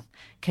convening.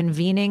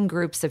 Convening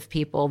groups of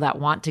people that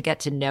want to get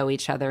to know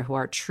each other, who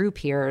are true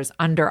peers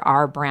under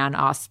our brand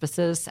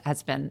auspices,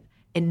 has been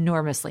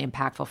enormously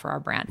impactful for our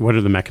brand. What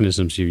are the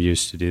mechanisms you've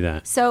used to do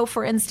that? So,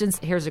 for instance,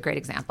 here's a great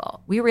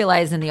example. We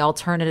realize in the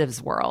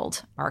alternatives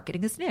world,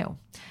 marketing is new.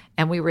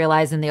 And we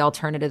realize in the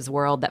alternatives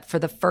world that for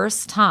the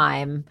first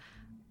time,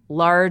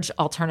 large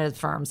alternative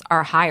firms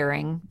are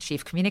hiring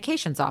chief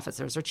communications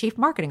officers or chief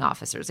marketing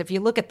officers. If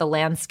you look at the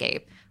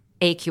landscape,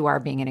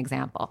 AQR being an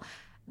example,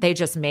 they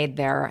just made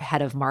their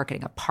head of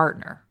marketing a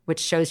partner,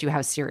 which shows you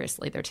how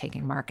seriously they're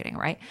taking marketing,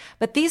 right?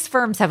 But these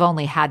firms have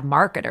only had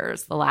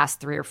marketers the last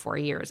 3 or 4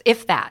 years,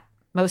 if that.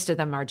 Most of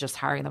them are just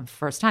hiring them for the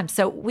first time.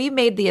 So we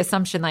made the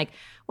assumption like,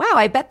 wow,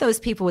 I bet those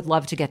people would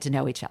love to get to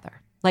know each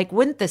other. Like,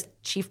 wouldn't the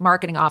chief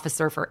marketing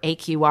officer for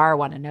AQR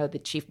want to know the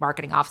chief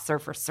marketing officer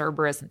for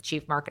Cerberus and the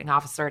chief marketing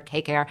officer at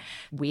KKR?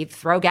 We'd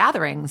throw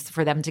gatherings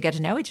for them to get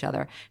to know each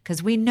other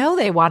because we know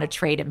they want to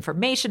trade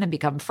information and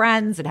become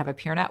friends and have a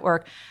peer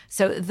network.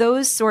 So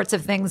those sorts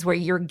of things where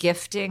you're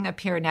gifting a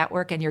peer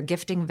network and you're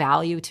gifting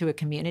value to a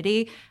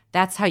community,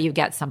 that's how you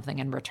get something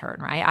in return,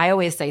 right? I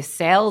always say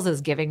sales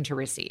is giving to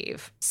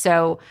receive.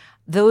 So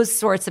those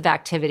sorts of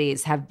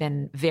activities have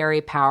been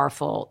very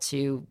powerful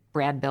to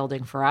brand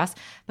building for us,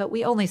 but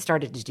we only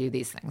started to do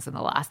these things in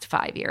the last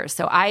 5 years.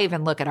 So I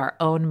even look at our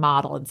own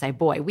model and say,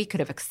 boy, we could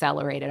have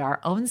accelerated our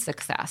own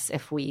success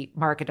if we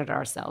marketed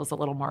ourselves a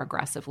little more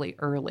aggressively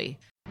early.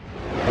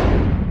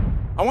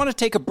 I want to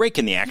take a break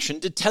in the action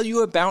to tell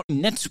you about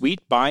NetSuite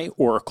by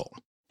Oracle,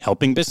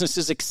 helping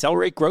businesses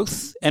accelerate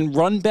growth and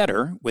run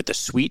better with a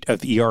suite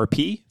of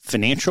ERP,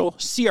 financial,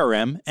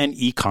 CRM, and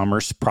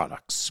e-commerce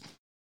products.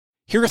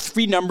 Here are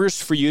 3 numbers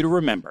for you to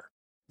remember: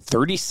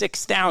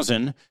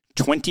 36,000,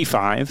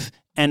 25,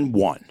 and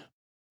 1.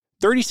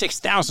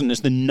 36,000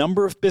 is the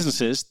number of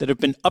businesses that have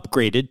been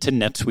upgraded to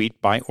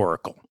NetSuite by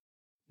Oracle.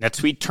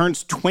 NetSuite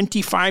turns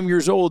 25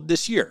 years old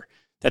this year.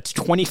 That's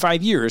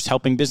 25 years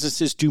helping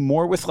businesses do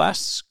more with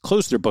less,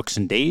 close their books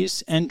in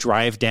days, and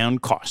drive down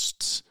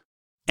costs.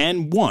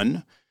 And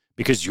 1,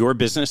 because your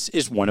business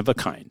is one of a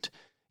kind.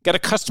 Get a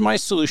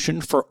customized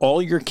solution for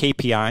all your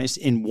KPIs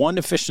in one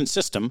efficient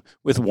system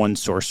with one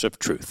source of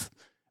truth.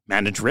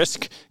 Manage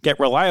risk, get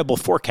reliable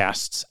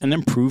forecasts, and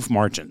improve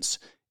margins.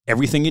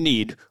 Everything you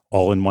need,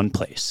 all in one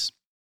place.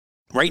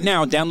 Right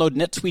now, download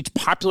NetSuite's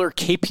popular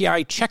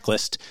KPI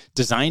checklist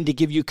designed to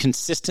give you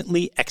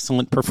consistently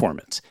excellent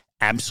performance,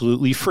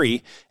 absolutely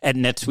free at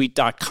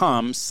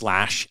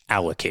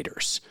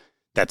netsuite.com/allocators.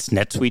 That's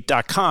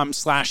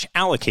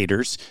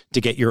netsuite.com/allocators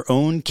to get your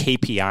own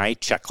KPI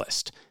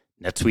checklist.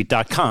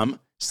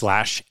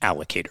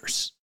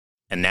 netsuite.com/allocators.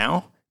 And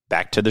now,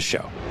 back to the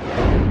show.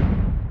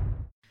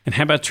 And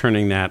how about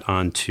turning that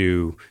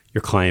onto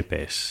your client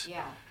base?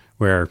 Yeah.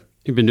 Where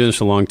you've been doing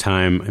this a long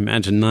time. I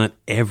imagine not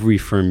every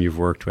firm you've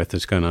worked with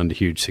has gone on to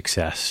huge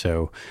success.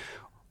 So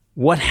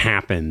what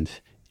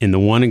happened in the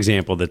one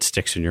example that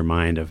sticks in your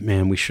mind of,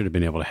 man, we should have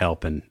been able to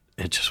help and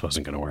it just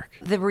wasn't going to work?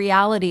 The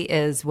reality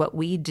is what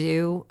we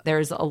do,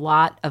 there's a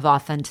lot of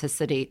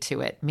authenticity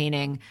to it,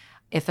 meaning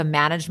if a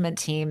management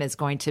team is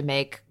going to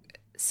make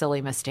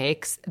silly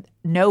mistakes,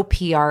 no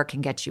PR can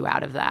get you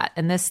out of that.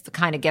 And this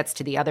kind of gets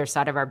to the other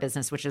side of our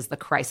business, which is the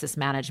crisis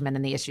management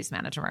and the issues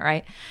management,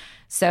 right?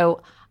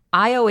 So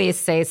I always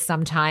say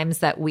sometimes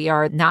that we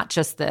are not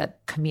just the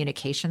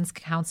communications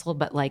council,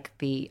 but like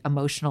the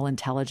emotional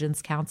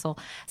intelligence council.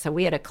 So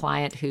we had a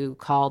client who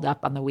called up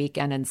on the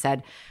weekend and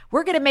said,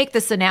 we're going to make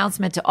this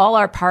announcement to all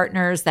our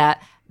partners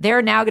that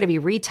they're now going to be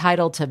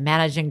retitled to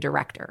managing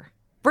director.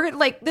 We're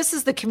like, this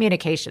is the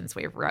communications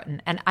we've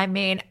written. And I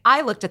mean, I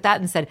looked at that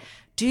and said,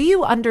 do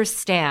you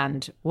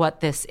understand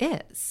what this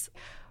is?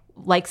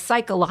 Like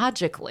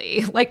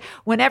psychologically, like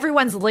when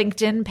everyone's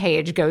LinkedIn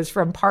page goes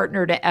from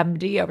partner to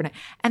MD overnight,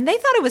 and they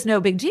thought it was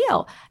no big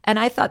deal. And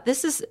I thought,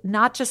 this is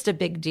not just a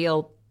big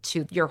deal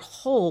to your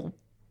whole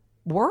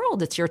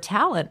world, it's your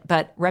talent,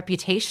 but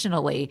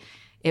reputationally,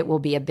 it will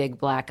be a big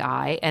black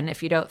eye. And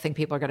if you don't think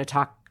people are going to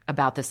talk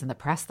about this in the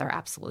press, they're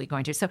absolutely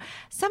going to. So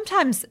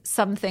sometimes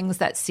some things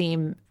that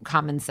seem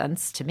common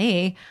sense to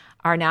me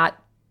are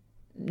not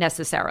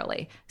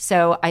necessarily.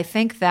 So I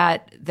think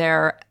that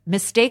their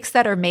mistakes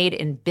that are made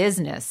in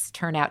business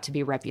turn out to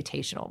be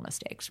reputational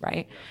mistakes,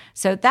 right?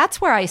 So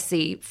that's where I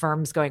see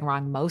firms going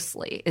wrong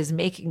mostly, is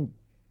making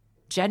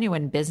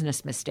genuine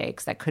business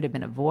mistakes that could have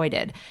been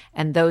avoided.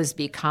 And those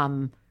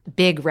become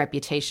big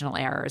reputational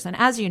errors. And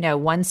as you know,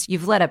 once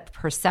you've let a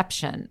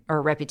perception or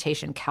a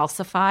reputation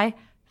calcify,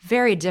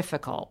 very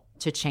difficult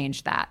to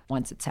change that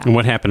once it's happened. And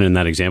what happened in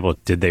that example?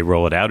 Did they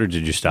roll it out or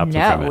did you stop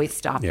them from it? No, we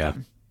stopped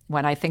them.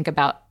 When I think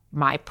about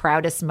my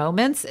proudest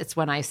moments, it's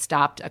when I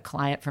stopped a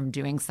client from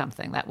doing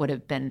something that would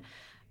have been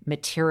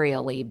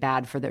materially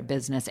bad for their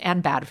business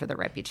and bad for their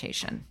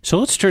reputation. So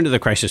let's turn to the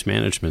crisis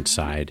management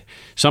side.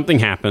 Something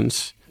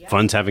happens,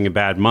 fund's having a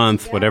bad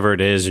month, whatever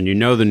it is, and you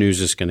know the news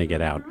is going to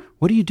get out.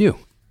 What do you do?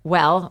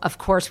 Well, of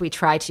course, we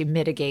try to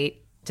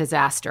mitigate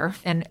disaster.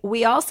 And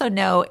we also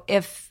know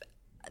if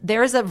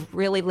there's a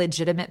really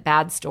legitimate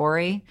bad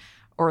story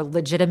or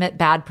legitimate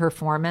bad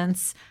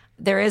performance,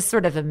 there is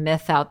sort of a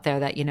myth out there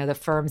that, the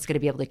firm's going to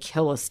be able to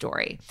kill a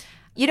story.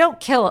 You don't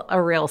kill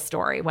a real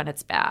story when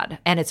it's bad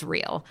and it's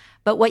real.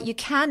 But what you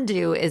can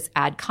do is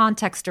add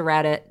context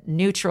around it,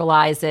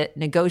 neutralize it,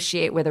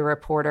 negotiate with a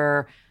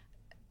reporter.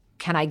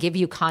 Can I give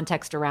you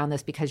context around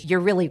this because you're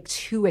really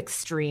too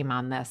extreme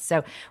on this?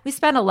 So we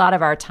spend a lot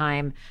of our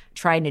time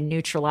trying to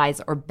neutralize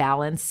or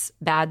balance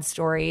bad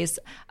stories.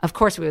 Of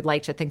course, we would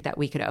like to think that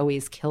we could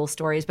always kill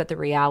stories, but the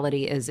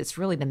reality is it's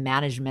really the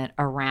management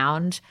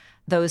around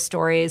those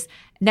stories.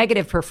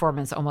 Negative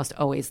performance almost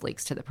always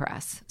leaks to the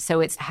press.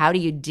 So it's how do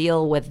you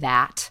deal with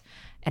that?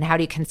 And how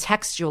do you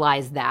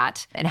contextualize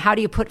that? And how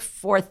do you put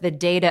forth the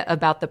data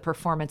about the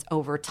performance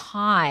over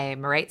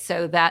time, right?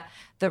 So that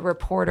the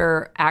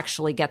reporter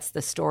actually gets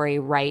the story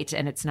right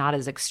and it's not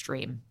as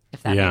extreme,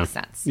 if that makes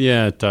sense.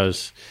 Yeah, it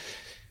does.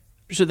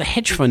 So the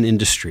hedge fund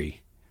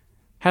industry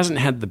hasn't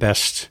had the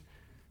best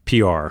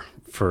PR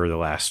for the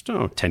last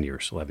 10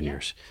 years, 11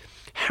 years.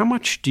 How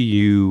much do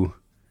you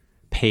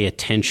pay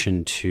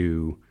attention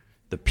to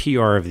the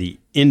PR of the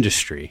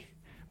industry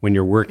when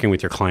you're working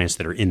with your clients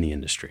that are in the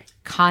industry?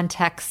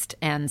 Context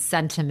and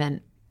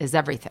sentiment is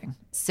everything.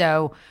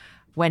 So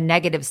when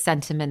negative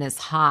sentiment is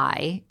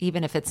high,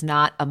 even if it's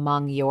not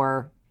among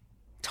your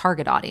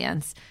target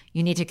audience,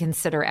 you need to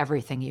consider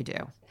everything you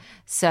do.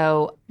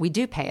 So we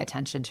do pay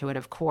attention to it,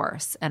 of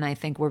course. And I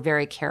think we're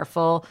very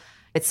careful.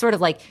 It's sort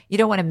of like you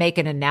don't want to make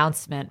an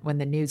announcement when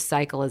the news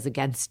cycle is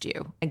against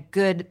you. A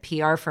good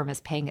PR firm is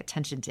paying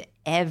attention to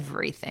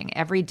everything,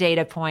 every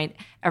data point,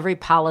 every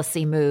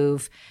policy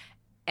move,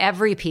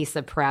 every piece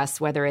of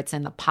press, whether it's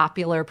in the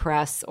popular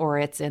press or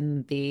it's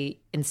in the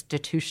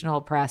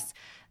institutional press.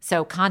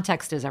 So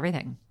context is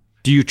everything.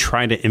 Do you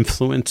try to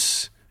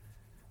influence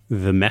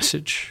the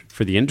message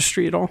for the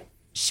industry at all?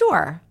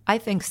 Sure, I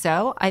think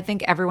so. I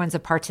think everyone's a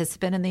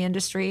participant in the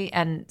industry,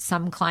 and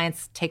some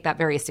clients take that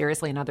very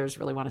seriously and others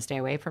really want to stay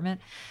away from it.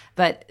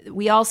 But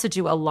we also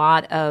do a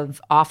lot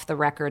of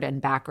off-the-record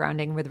and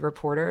backgrounding with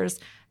reporters.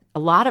 A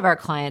lot of our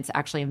clients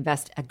actually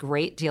invest a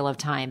great deal of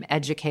time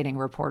educating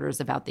reporters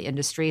about the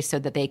industry so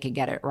that they can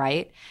get it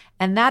right.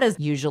 And that is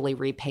usually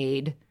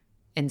repaid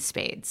in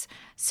spades.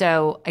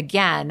 So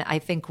again, I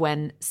think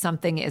when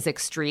something is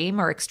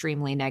extreme or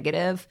extremely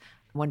negative,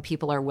 when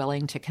people are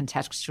willing to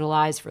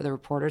contextualize for the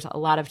reporters, a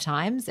lot of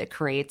times it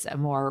creates a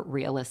more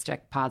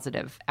realistic,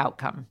 positive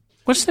outcome.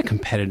 What's the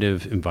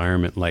competitive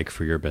environment like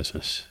for your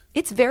business?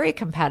 It's very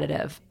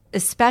competitive,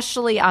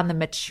 especially on the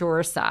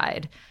mature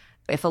side.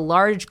 If a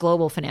large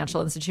global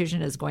financial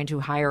institution is going to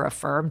hire a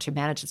firm to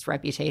manage its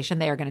reputation,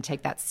 they are going to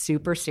take that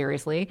super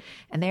seriously.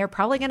 And they are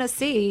probably going to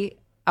see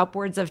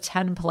upwards of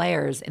 10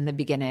 players in the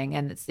beginning.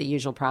 And it's the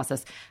usual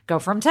process. Go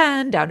from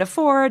 10 down to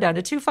 4, down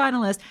to 2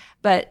 finalists.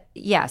 But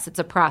yes, it's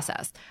a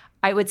process.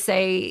 I would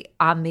say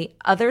on the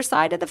other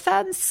side of the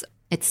fence,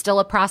 it's still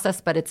a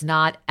process, but it's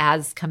not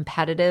as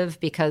competitive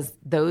because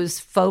those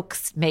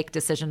folks make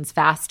decisions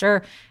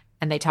faster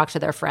and they talk to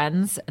their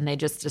friends and they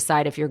just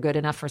decide if you're good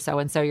enough for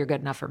so-and-so, you're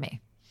good enough for me.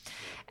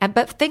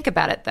 But think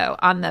about it though,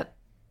 on the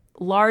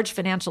large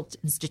financial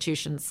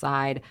institution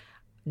side,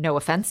 no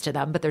offense to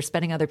them, but they're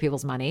spending other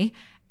people's money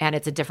and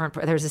it's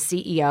there's a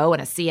CEO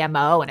and a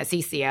CMO and a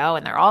CCO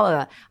and they're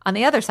all on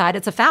the other side,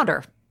 it's a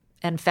founder.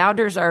 And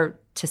founders are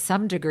to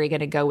some degree going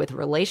to go with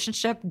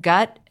relationship,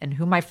 gut, and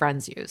who my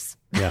friends use.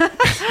 Yeah.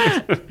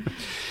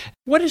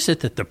 What is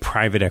it that the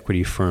private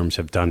equity firms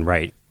have done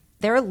right?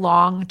 They're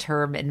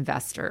long-term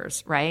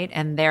investors, right?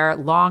 And they're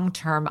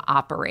long-term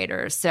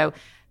operators. So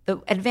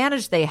the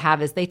advantage they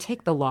have is they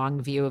take the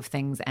long view of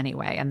things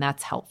anyway, and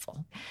that's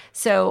helpful.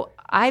 So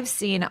I've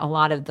seen a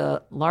lot of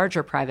the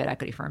larger private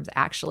equity firms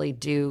actually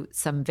do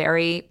some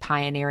very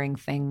pioneering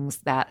things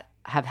that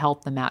have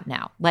helped them out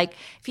now. Like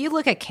if you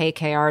look at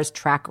KKR's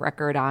track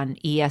record on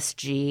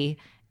ESG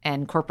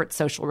and corporate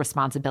social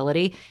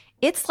responsibility,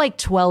 it's like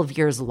 12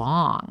 years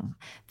long.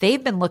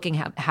 They've been looking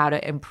at how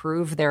to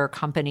improve their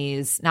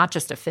companies, not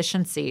just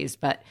efficiencies,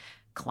 but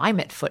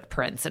climate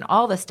footprints and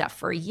all this stuff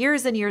for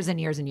years and years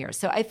and years and years.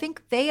 So I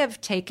think they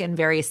have taken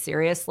very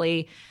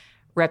seriously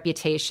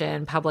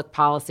reputation, public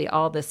policy,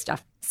 all this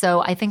stuff.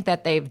 So I think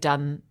that they've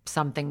done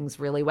some things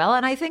really well.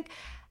 And I think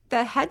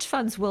the hedge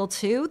funds will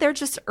too. They're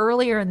just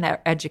earlier in their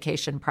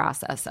education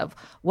process of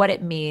what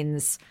it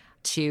means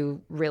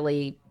to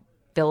really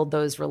build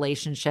those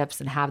relationships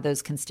and have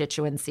those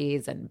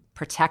constituencies and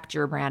protect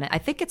your brand. I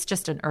think it's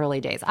just in early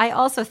days. I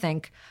also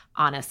think,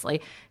 honestly,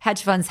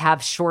 hedge funds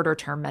have shorter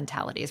term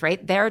mentalities,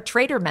 right? They're a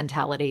trader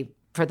mentality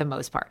for the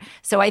most part.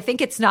 So I think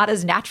it's not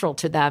as natural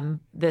to them,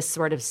 this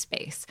sort of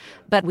space.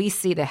 But we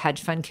see the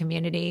hedge fund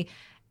community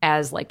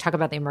as talk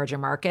about the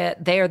emerging market.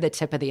 They are the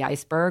tip of the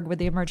iceberg with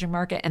the emerging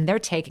market, and they're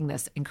taking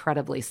this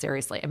incredibly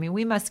seriously. I mean,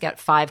 we must get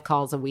 5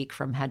 calls a week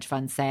from hedge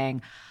funds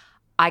saying,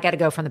 I got to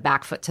go from the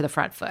back foot to the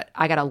front foot.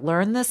 I got to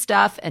learn this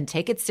stuff and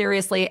take it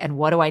seriously. And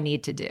what do I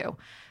need to do?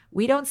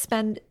 We don't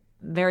spend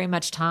very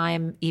much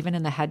time, even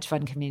in the hedge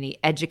fund community,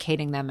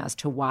 educating them as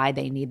to why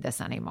they need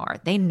this anymore.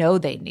 They know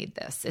they need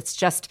this. It's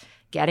just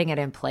getting it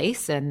in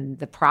place and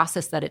the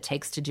process that it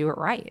takes to do it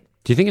right.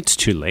 Do you think it's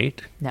too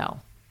late? No.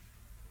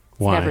 It's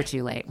Why? never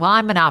too late. Well,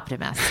 I'm an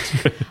optimist.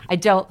 I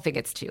don't think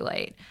it's too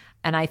late.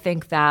 And I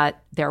think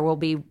that there will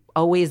be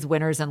always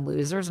winners and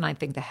losers. And I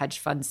think the hedge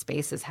fund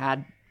space has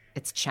had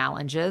its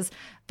challenges,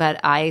 but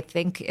I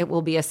think it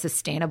will be a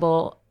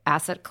sustainable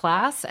asset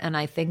class. And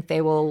I think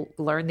they will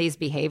learn these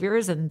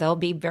behaviors and they'll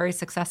be very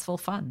successful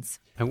funds.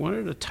 I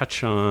wanted to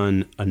touch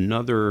on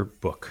another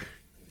book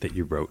that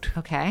you wrote.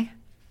 Okay.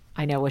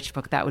 I know which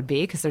book that would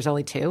be because there's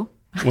only two.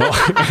 Well,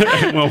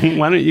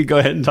 why don't you go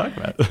ahead and talk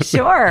about it?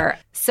 Sure.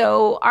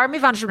 So Army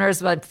of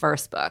Entrepreneurs was my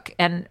first book.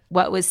 And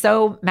what was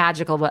so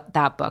magical about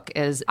that book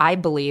is I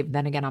believe,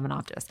 then again, I'm an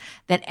optimist,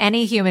 that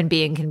any human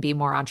being can be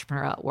more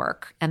entrepreneurial at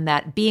work, and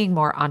that being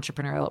more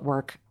entrepreneurial at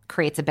work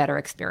creates a better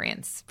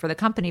experience for the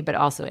company, but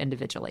also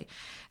individually.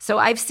 So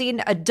I've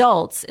seen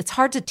adults, it's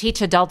hard to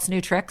teach adults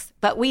new tricks,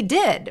 but we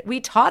did. We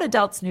taught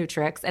adults new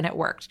tricks and it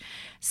worked.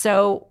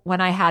 So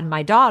when I had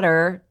my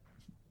daughter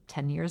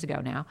 10 years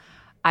ago now,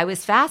 I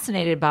was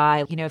fascinated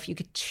by, if you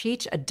could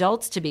teach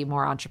adults to be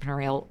more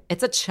entrepreneurial,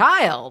 it's a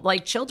child.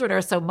 Like, children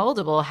are so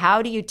moldable.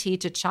 How do you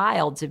teach a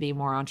child to be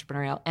more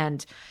entrepreneurial?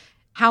 And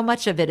how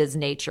much of it is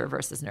nature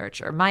versus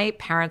nurture? My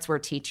parents were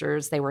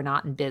teachers. They were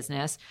not in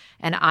business.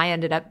 And I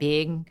ended up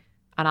being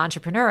an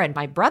entrepreneur. And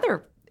my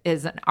brother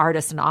is an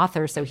artist and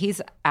author, so he's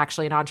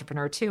actually an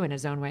entrepreneur too in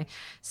his own way.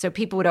 So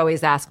people would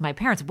always ask my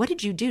parents, what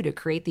did you do to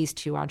create these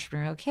two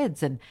entrepreneurial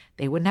kids? And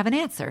they wouldn't have an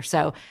answer.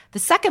 So the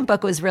second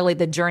book was really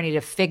the journey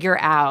to figure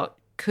out,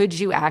 could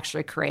you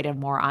actually create a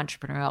more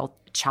entrepreneurial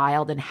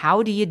child, and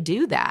how do you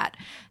do that?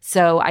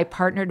 So I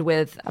partnered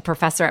with a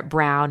professor at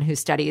Brown who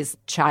studies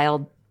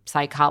child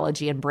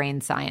psychology and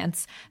brain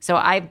science. So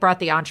I brought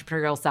the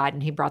entrepreneurial side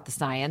and he brought the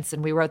science,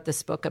 and we wrote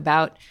this book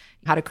about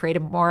how to create a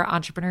more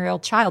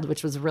entrepreneurial child,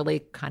 which was really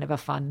kind of a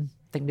fun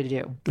thing to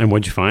do. And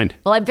what'd you find?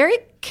 Well, I'm very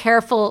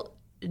careful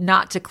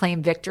not to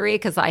claim victory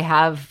because I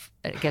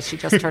guess she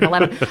just turned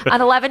 11, an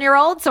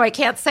 11-year-old. So I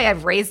can't say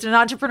I've raised an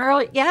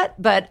entrepreneur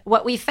yet. But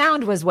what we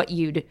found was what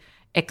you'd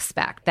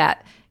expect,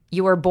 that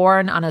you were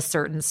born on a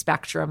certain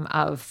spectrum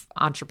of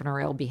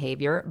entrepreneurial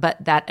behavior, but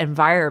that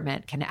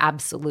environment can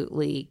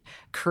absolutely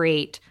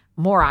create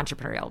more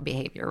entrepreneurial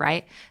behavior,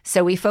 right?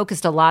 So we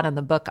focused a lot on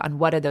the book on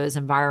what are those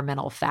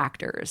environmental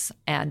factors.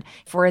 And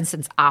for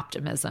instance,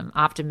 optimism.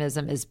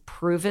 Optimism is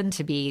proven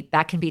to be,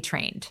 that can be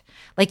trained.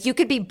 Like, you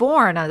could be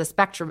born on the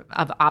spectrum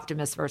of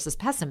optimist versus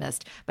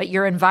pessimist, but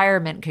your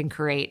environment can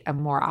create a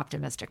more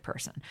optimistic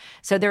person.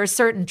 So there are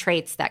certain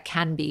traits that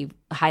can be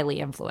highly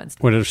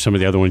influenced. What are some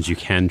of the other ones you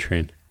can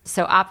train?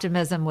 So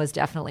optimism was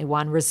definitely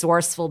one.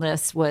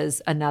 Resourcefulness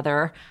was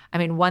another. I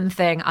mean, one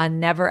thing I'll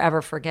never,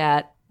 ever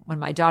forget, when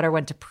my daughter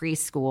went to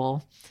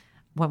preschool,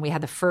 when we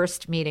had the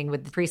first meeting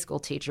with the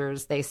preschool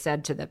teachers, they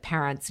said to the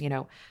parents,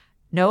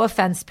 no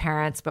offense,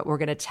 parents, but we're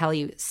going to tell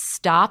you,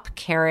 stop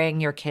carrying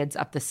your kids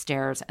up the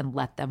stairs and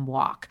let them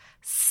walk.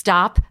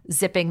 Stop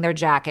zipping their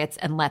jackets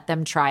and let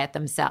them try it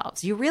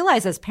themselves. You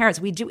realize as parents,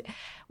 we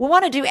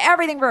want to do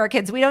everything for our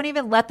kids. We don't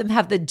even let them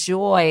have the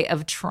joy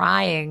of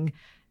trying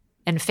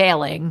and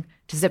failing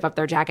to zip up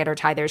their jacket or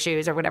tie their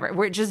shoes or whatever.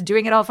 We're just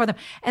doing it all for them.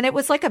 And it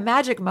was like a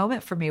magic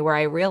moment for me where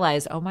I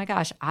realized, oh my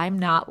gosh, I'm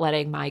not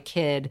letting my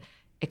kid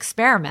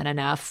experiment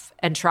enough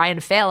and try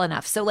and fail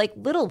enough. So like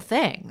little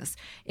things,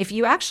 if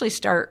you actually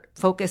start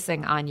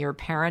focusing on your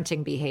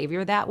parenting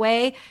behavior that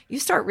way, you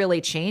start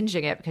really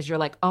changing it because you're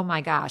like, oh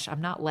my gosh,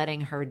 I'm not letting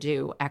her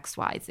do X,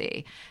 Y,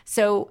 Z.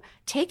 So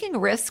taking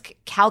risk,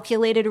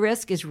 calculated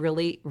risk is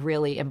really,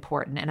 really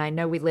important. And I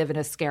know we live in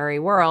a scary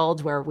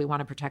world where we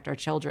want to protect our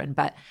children,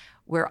 but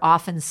we're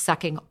often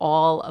sucking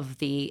all of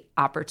the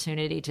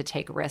opportunity to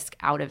take risk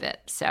out of it.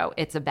 So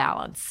it's a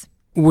balance.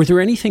 Were there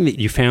anything that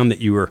you found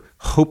that you were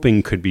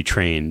hoping could be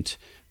trained,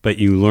 but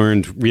you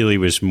learned really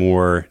was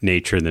more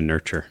nature than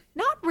nurture?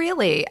 Not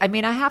really. I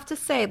mean, I have to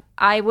say,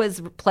 I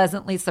was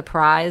pleasantly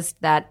surprised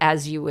that,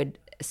 as you would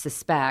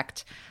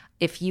suspect,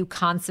 if you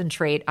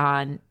concentrate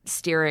on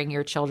steering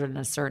your children in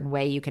a certain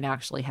way, you can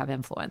actually have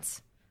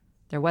influence.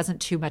 There wasn't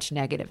too much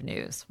negative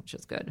news, which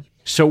is good.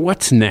 So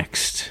what's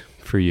next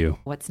for you?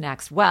 What's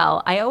next?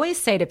 Well, I always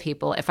say to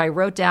people, if I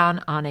wrote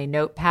down on a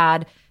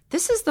notepad,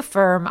 this is the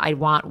firm I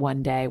want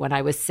one day, when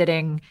I was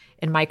sitting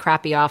in my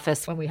crappy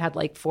office when we had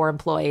like 4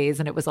 employees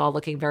and it was all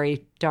looking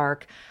very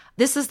dark.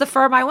 This is the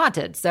firm I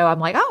wanted. So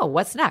I'm like, oh,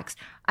 what's next?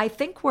 I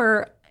think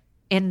we're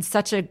in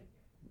such a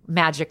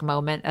magic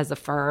moment as a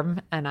firm.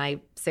 And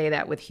I say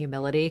that with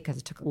humility because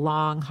it took a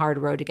long, hard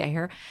road to get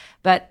here.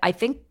 But I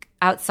think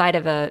outside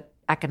of an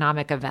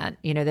economic event,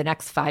 the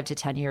next 5 to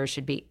 10 years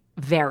should be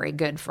very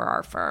good for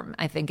our firm.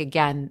 I think,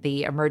 again,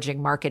 the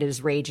emerging market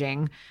is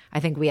raging. I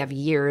think we have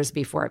years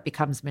before it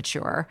becomes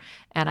mature.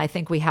 And I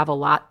think we have a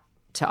lot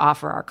to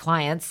offer our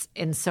clients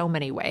in so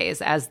many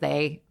ways as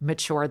they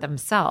mature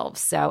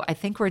themselves. So I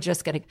think we're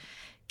just going to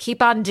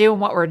keep on doing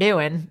what we're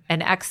doing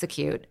and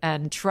execute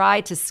and try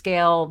to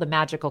scale the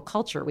magical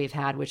culture we've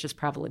had, which is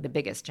probably the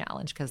biggest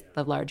challenge because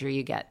the larger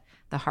you get,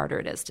 the harder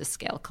it is to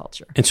scale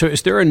culture. And so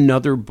is there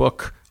another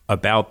book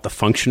about the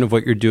function of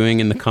what you're doing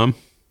in the Com?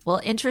 Well,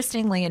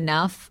 interestingly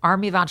enough,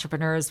 Army of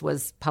Entrepreneurs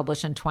was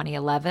published in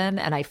 2011.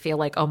 And I feel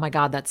like, oh my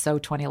God, that's so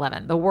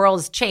 2011. The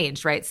world's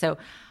changed, right? So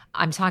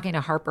I'm talking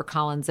to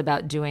HarperCollins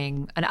about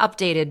doing an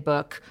updated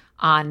book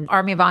on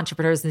Army of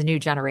Entrepreneurs, the new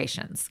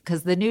generations,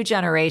 because the new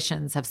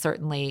generations have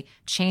certainly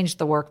changed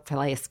the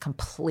workplace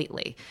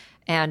completely.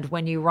 And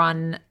when you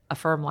run a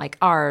firm like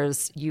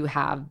ours, you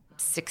have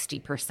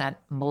 60%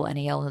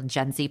 millennial and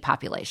Gen Z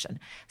population.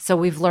 So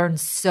we've learned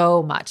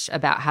so much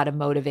about how to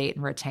motivate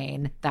and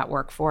retain that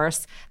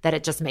workforce that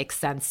it just makes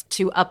sense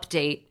to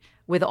update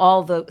with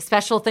all the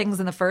special things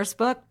in the first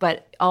book,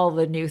 but all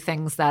the new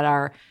things that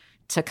are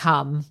to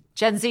come.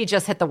 Gen Z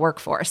just hit the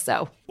workforce.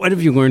 So what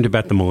have you learned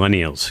about the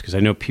millennials? Because I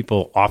know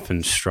people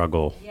often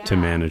struggle to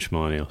manage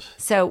millennials.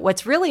 So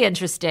what's really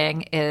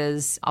interesting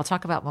is, I'll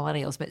talk about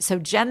millennials, but so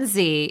Gen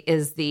Z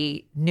is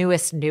the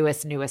newest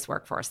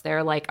workforce.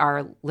 They're like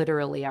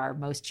literally our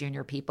most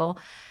junior people.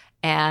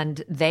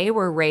 And they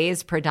were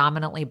raised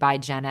predominantly by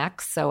Gen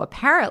X. So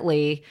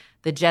apparently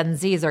the Gen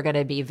Zs are going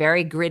to be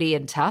very gritty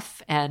and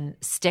tough and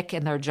stick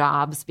in their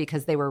jobs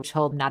because they were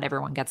told not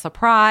everyone gets a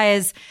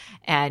prize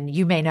and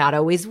you may not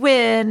always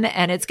win.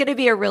 And it's going to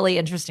be a really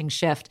interesting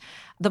shift.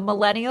 The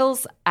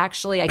millennials,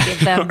 actually, I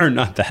give them... are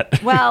not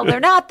that. Well, they're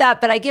not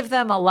that, but I give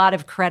them a lot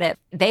of credit.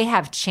 They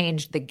have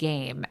changed the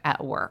game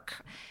at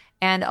work.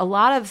 And a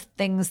lot of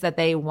things that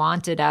they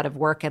wanted out of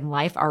work and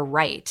life are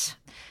right.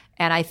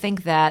 And I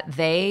think that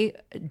they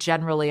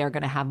generally are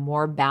going to have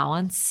more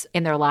balance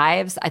in their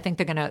lives. I think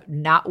they're going to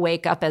not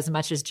wake up as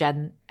much as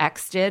Gen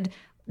X did,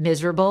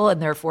 miserable in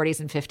their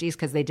 40s and 50s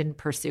because they didn't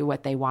pursue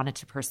what they wanted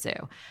to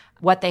pursue.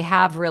 What they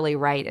have really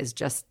right is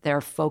just their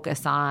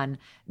focus on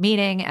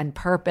meaning and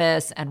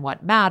purpose and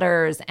what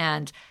matters.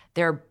 And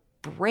they're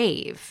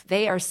brave.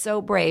 They are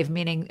so brave,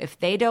 meaning if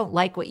they don't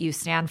like what you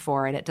stand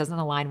for and it doesn't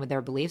align with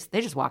their beliefs,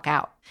 they just walk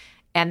out.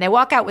 And they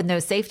walk out with no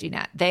safety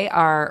net. They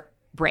are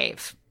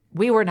brave.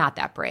 We were not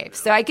that brave.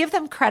 So I give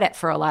them credit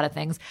for a lot of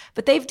things,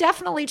 but they've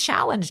definitely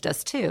challenged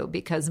us too,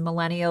 because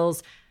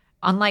millennials,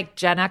 unlike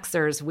Gen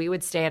Xers, we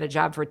would stay at a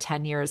job for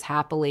 10 years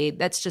happily.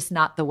 That's just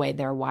not the way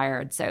they're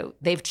wired. So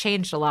they've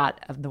changed a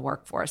lot of the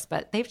workforce,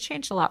 but they've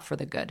changed a lot for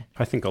the good.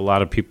 I think a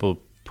lot of people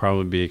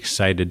probably be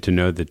excited to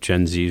know that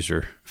Gen Zs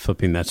are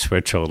flipping that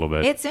switch a little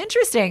bit. It's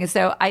interesting.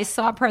 So I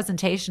saw a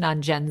presentation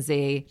on Gen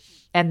Z,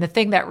 and the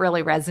thing that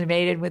really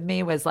resonated with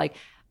me was like,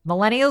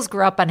 millennials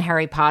grew up on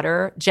Harry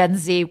Potter. Gen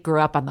Z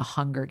grew up on the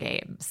Hunger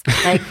Games.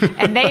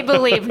 And they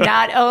believe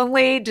not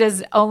only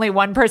does only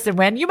one person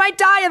win, you might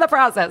die in the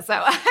process. So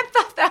I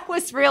thought that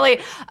was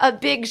really a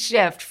big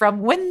shift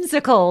from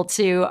whimsical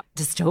to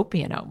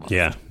dystopian almost.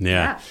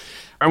 Yeah.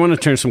 I want to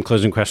turn to some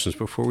closing questions.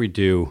 Before we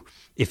do,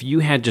 if you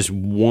had just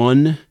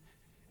one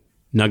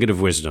nugget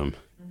of wisdom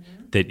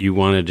that you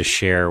wanted to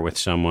share with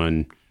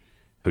someone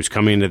who's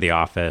coming into the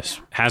office,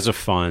 has a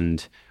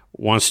fund,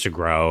 wants to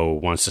grow,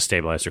 wants to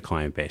stabilize their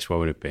client base, what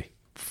would it be?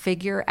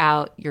 Figure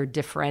out your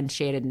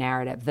differentiated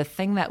narrative. The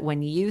thing that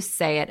when you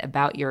say it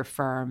about your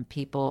firm,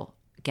 people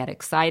get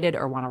excited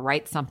or want to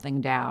write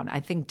something down. I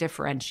think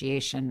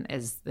differentiation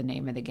is the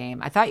name of the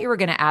game. I thought you were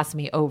going to ask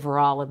me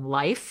overall in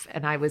life,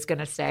 and I was going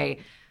to say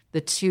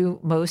the two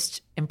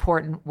most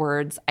important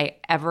words I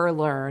ever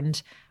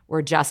learned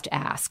were just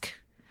ask.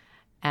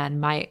 And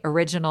my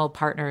original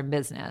partner in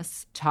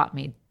business taught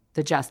me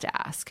the just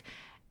ask.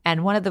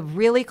 And one of the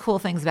really cool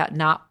things about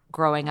not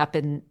growing up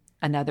in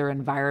another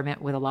environment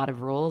with a lot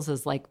of rules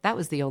is like, that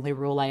was the only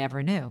rule I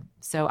ever knew.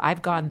 So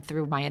I've gone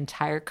through my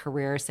entire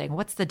career saying,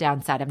 what's the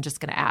downside? I'm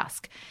just going to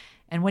ask.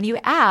 And when you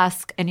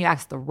ask, and you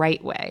ask the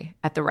right way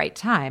at the right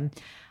time,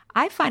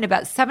 I find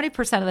about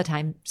 70% of the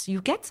time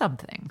you get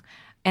something.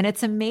 And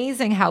it's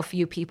amazing how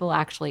few people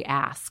actually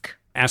ask.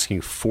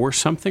 Asking for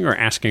something or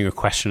asking a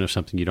question of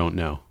something you don't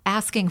know?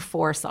 Asking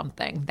for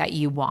something that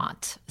you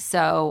want.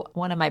 So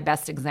one of my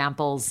best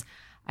examples,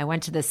 I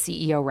went to the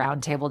CEO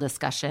roundtable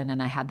discussion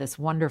and I had this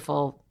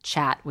wonderful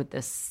chat with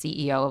this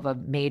CEO of a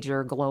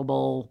major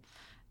global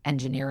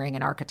engineering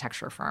and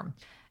architecture firm.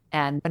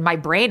 And in my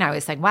brain, I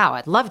was saying, wow,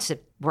 I'd love to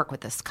work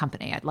with this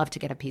company. I'd love to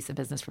get a piece of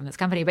business from this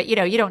company. But, you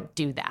don't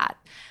do that.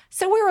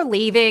 So we were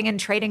leaving and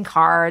trading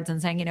cards and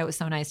saying, it was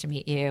so nice to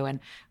meet you. And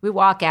we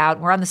walk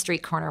out, we're on the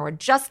street corner. We're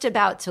just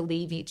about to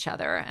leave each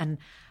other. And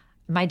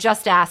my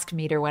just ask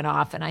meter went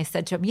off. And I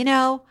said to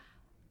him,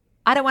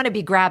 I don't want to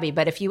be grabby,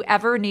 but if you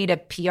ever need a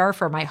PR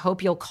firm, I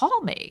hope you'll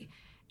call me.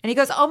 And he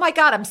goes, oh my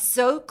God, I'm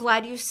so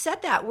glad you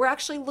said that. We're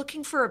actually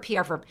looking for a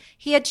PR firm.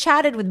 He had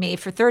chatted with me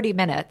for 30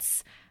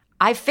 minutes.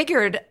 I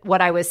figured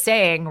what I was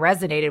saying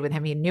resonated with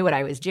him. He knew what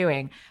I was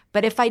doing.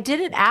 But if I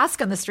didn't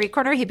ask on the street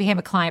corner, he became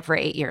a client for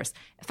 8 years.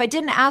 If I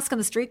didn't ask on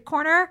the street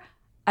corner,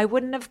 I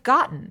wouldn't have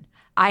gotten.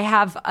 I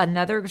have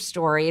another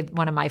story,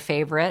 one of my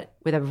favorite,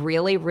 with a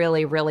really,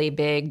 really, really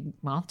big,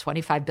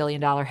 $25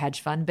 billion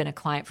hedge fund, been a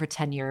client for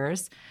 10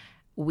 years.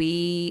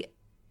 We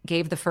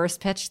gave the first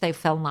pitch. They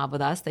fell in love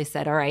with us. They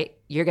said, all right,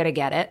 you're going to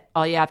get it.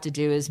 All you have to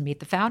do is meet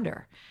the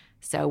founder.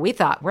 So we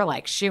thought, we're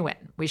like shoo-in.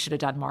 We should have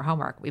done more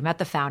homework. We met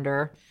the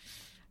founder.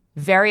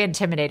 very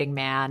intimidating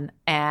man.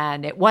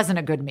 And it wasn't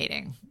a good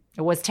meeting.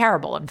 It was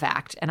terrible, in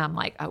fact. And I'm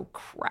like, oh,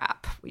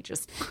 crap. We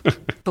just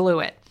blew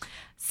it.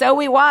 So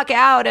we walk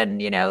out and,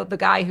 the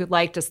guy who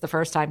liked us the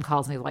first time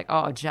calls me like,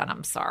 oh, Jen,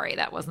 I'm sorry.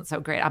 That wasn't so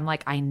great. I'm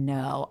like, I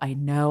know.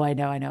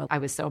 I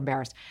was so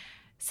embarrassed.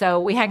 So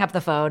we hang up the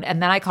phone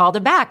and then I called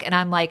him back and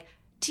I'm like,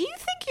 do you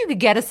think you could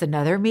get us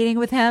another meeting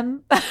with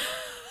him?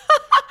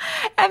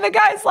 And the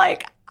guy's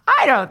like,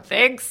 I don't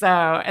think so.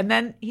 And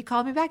then he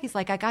called me back. He's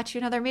like, I got you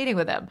another meeting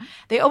with him.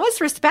 They almost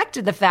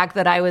respected the fact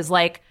that I was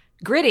like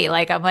gritty.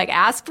 Like, I'm like,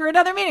 ask for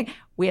another meeting.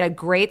 We had a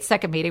great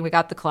second meeting. We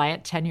got the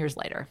client 10 years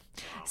later.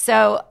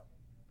 So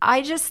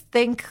I just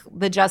think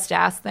the just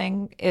ask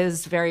thing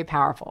is very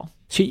powerful.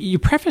 So you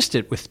prefaced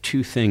it with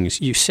two things.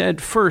 You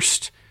said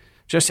first,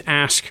 just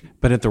ask,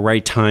 but at the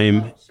right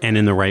time and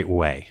in the right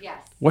way. Yes.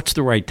 What's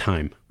the right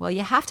time? Well,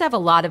 you have to have a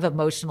lot of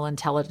emotional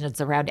intelligence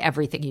around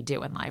everything you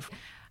do in life.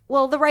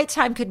 Well, the right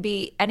time could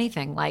be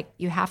anything. Like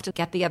you have to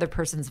get the other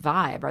person's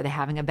vibe. Are they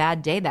having a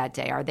bad day that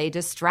day? Are they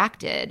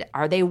distracted?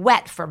 Are they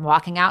wet from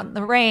walking out in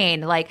the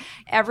rain? Like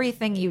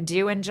everything you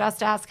do in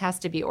Just Ask has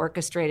to be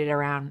orchestrated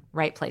around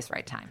right place,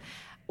 right time.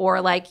 Or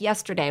like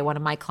yesterday, one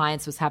of my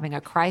clients was having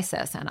a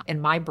crisis and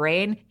in my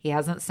brain, he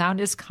hasn't signed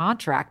his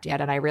contract yet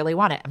and I really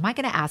want it. Am I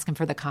going to ask him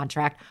for the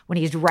contract when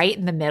he's right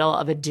in the middle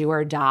of a do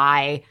or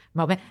die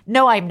moment?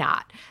 No, I'm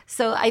not.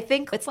 So I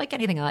think it's like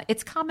anything else.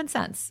 It's common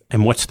sense.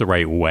 And what's the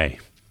right way?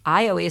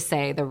 I always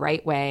say the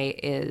right way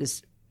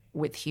is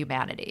with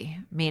humanity,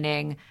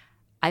 meaning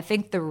I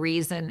think the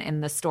reason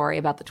in the story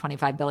about the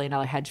 $25 billion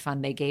hedge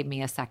fund, they gave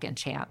me a second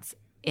chance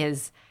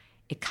is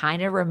it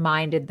kind of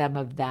reminded them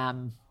of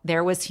them.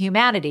 There was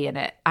humanity in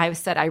it. I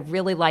said, I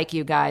really like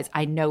you guys.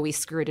 I know we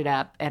screwed it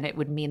up and it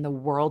would mean the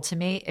world to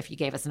me if you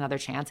gave us another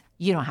chance.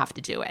 You don't have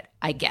to do it.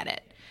 I get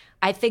it.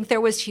 I think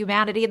there was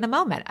humanity in the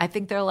moment. I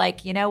think they're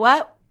like, you know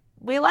what?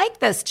 We like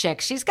this chick.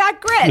 She's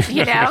got grit,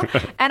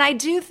 And I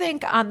do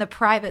think on the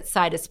private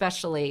side,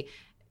 especially,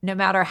 no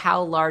matter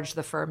how large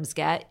the firms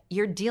get,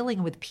 you're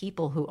dealing with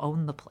people who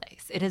own the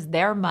place. It is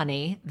their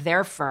money,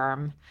 their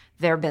firm,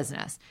 their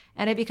business,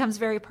 and it becomes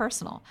very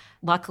personal.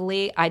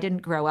 Luckily, I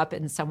didn't grow up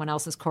in someone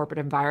else's corporate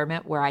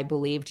environment where I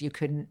believed you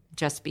couldn't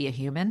just be a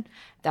human.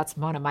 That's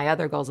one of my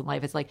other goals in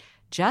life. It's like,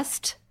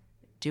 just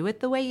do it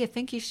the way you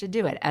think you should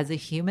do it as a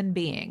human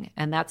being.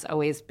 And that's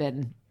always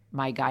been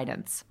my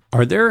guidance.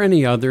 Are there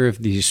any other of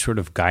these sort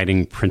of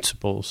guiding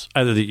principles,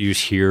 either that you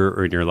use here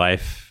or in your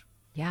life?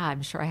 Yeah,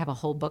 I'm sure I have a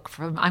whole book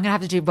I'm going to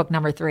have to do book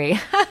number 3.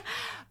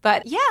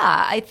 But yeah,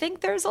 I think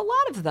there's a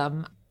lot of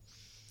them.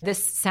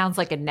 This sounds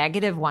like a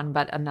negative one,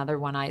 but another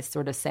one I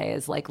sort of say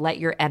is like, let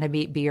your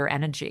enemy be your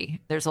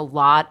energy. There's a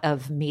lot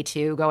of Me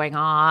Too going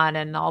on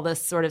and all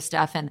this sort of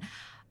stuff. And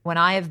when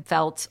I have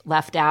felt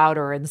left out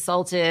or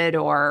insulted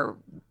or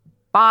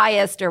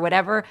biased or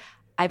whatever,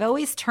 I've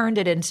always turned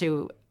it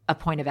into a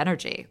point of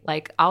energy.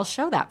 Like, I'll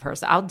show that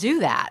person. I'll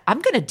do that. I'm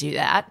going to do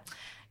that.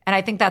 And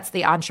I think that's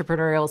the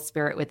entrepreneurial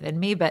spirit within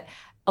me. But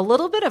a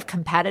little bit of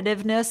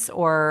competitiveness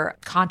or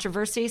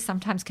controversy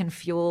sometimes can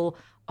fuel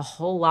a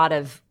whole lot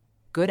of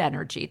good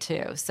energy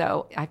too.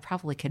 So I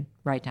probably could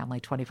write down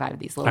like 25 of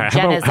these little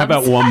Jenisms. How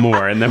about one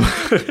more? And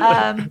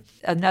then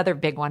another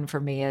big one for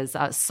me is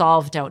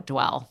solve, don't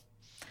dwell.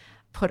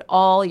 Put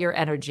all your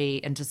energy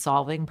into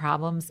solving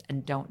problems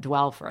and don't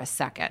dwell for a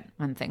second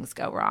when things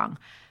go wrong.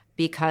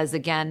 Because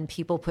again,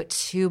 people put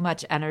too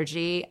much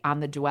energy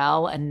on the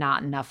dwell and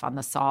not enough on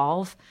the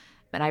solve.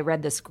 And I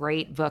read this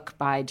great book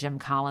by Jim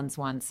Collins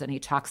once, and he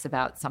talks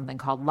about something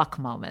called luck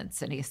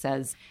moments. And he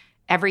says,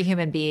 every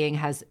human being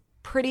has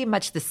pretty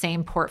much the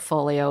same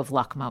portfolio of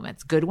luck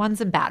moments, good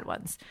ones and bad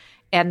ones.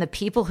 And the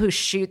people who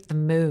shoot the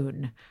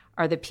moon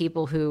are the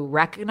people who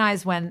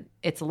recognize when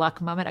it's a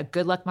luck moment, a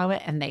good luck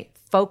moment, and they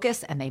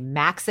focus and they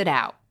max it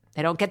out.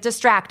 They don't get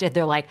distracted.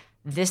 They're like,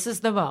 this is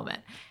the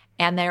moment.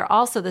 And they're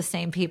also the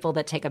same people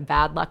that take a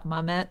bad luck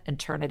moment and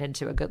turn it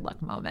into a good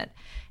luck moment.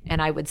 And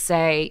I would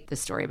say the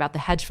story about the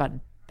hedge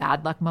fund,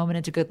 bad luck moment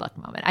into good luck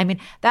moment. I mean,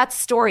 that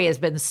story has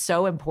been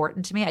so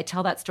important to me. I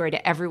tell that story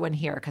to everyone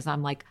here because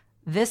I'm like,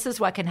 this is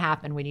what can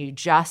happen when you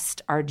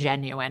just are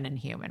genuine and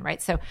human,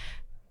 right? So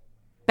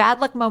bad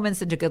luck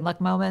moments into good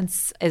luck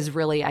moments is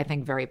really, I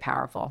think, very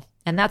powerful.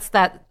 And that's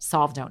that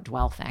solve, don't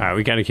dwell thing. All right,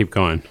 we got to keep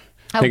going.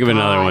 Think of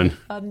another one.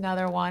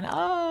 Another one.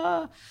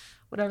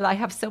 Whatever. I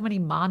have so many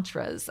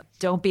mantras.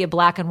 Don't be a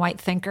black and white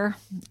thinker.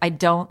 I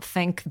don't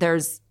think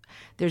there's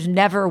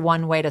never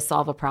one way to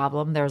solve a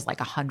problem. There's like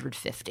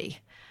 150.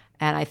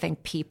 And I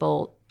think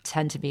people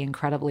tend to be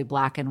incredibly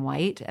black and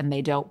white and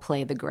they don't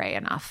play the gray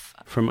enough.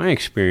 From my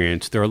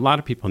experience, there are a lot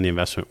of people in the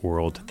investment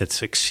world that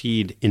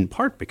succeed in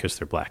part because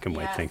they're black and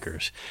white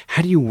thinkers.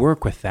 How do you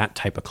work with that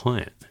type of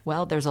client?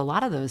 Well, there's a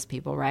lot of those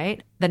people,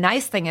 right? The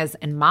nice thing is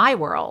in my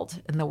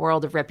world, in the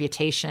world of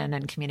reputation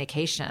and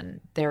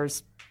communication,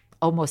 there's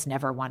almost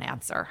never one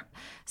answer.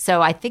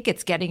 So I think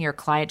it's getting your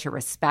client to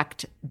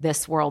respect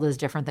this world is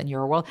different than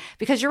your world.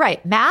 Because you're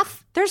right,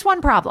 math, there's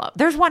one problem.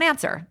 There's one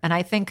answer. And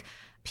I think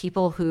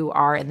people who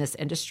are in this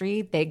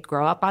industry, they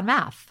grow up on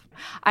math.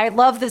 I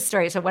love this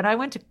story. So when I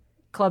went to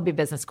Columbia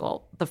Business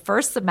School. The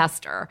first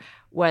semester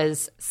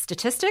was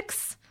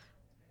statistics,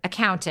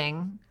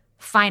 accounting,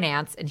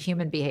 finance, and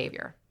human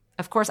behavior.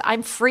 Of course,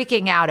 I'm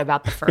freaking out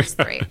about the first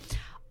three.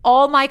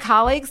 All my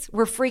colleagues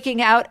were freaking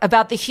out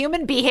about the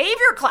human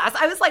behavior class.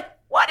 I was like,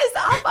 what is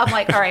up? I'm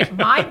like, all right,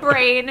 my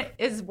brain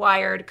is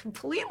wired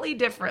completely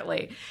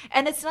differently.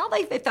 And it's not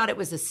like they thought it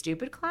was a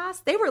stupid class.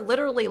 They were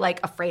literally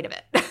like afraid of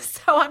it.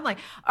 So I'm like,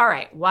 all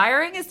right,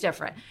 wiring is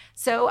different.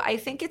 So I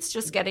think it's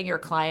just getting your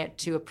client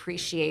to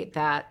appreciate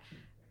that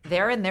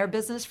they're in their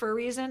business for a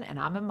reason and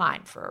I'm in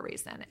mine for a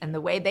reason. And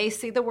the way they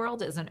see the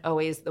world isn't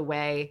always the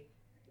way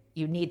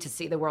you need to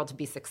see the world to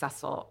be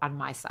successful on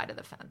my side of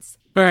the fence.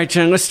 All right,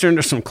 Jen, let's turn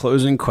to some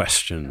closing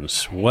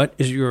questions. What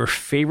is your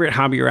favorite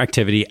hobby or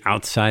activity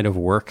outside of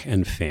work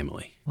and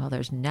family? Well,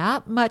 there's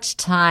not much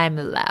time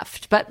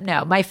left. But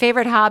no, my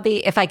favorite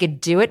hobby, if I could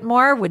do it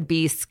more, would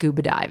be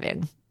scuba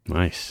diving.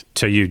 Nice.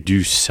 So you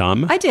do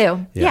some? I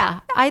do.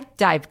 Yeah. I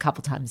dive a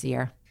couple times a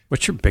year.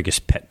 What's your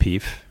biggest pet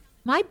peeve?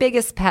 My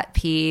biggest pet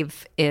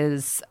peeve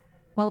is,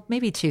 well,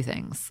 maybe two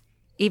things.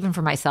 Even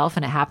for myself,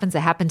 and it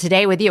happened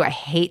today with you. I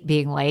hate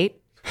being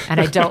late, and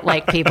I don't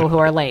like people who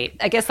are late.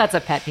 I guess that's a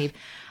pet peeve.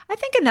 I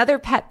think another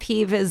pet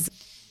peeve is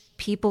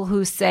people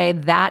who say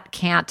that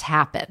can't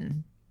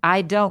happen.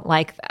 I don't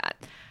like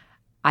that.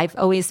 I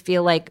always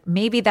feel like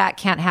maybe that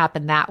can't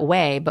happen that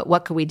way, but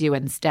what could we do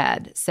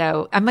instead?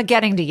 So I'm a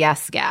getting to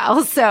yes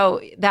gal.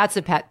 So that's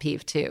a pet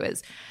peeve too.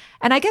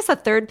 And I guess a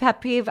third pet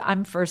peeve,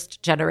 I'm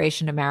first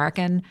generation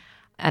American,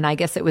 and I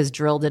guess it was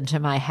drilled into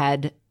my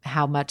head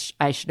how much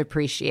I should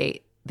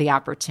appreciate the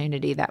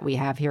opportunity that we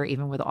have here,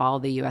 even with all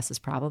the U.S.'s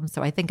problems.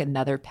 So I think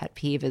another pet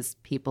peeve is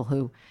people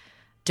who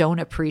don't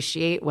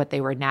appreciate what they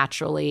were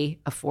naturally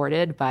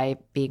afforded by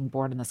being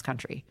born in this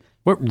country.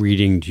 What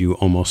reading do you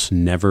almost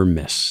never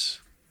miss?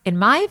 In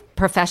my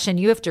profession,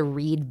 you have to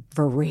read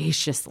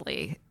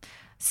voraciously.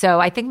 So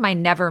I think my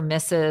never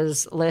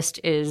misses list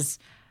is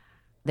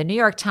the New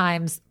York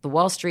Times, the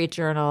Wall Street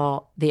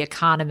Journal, The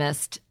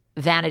Economist,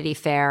 Vanity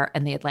Fair,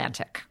 and The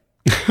Atlantic.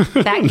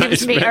 That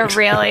gives me a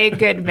really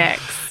good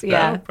mix.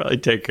 Yeah. That'll probably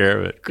take care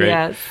of it. Great.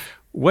 Yes.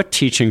 What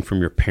teaching from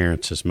your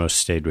parents has most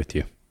stayed with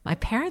you? My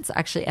parents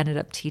actually ended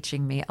up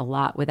teaching me a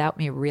lot without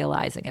me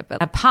realizing it,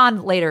 but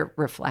upon later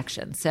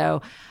reflection.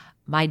 So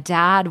my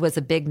dad was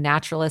a big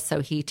naturalist,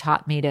 so he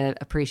taught me to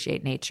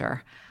appreciate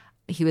nature.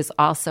 He was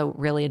also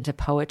really into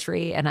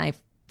poetry, and I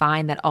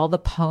find that all the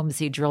poems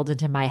he drilled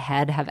into my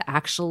head have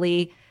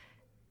actually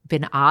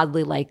been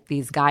oddly like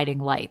these guiding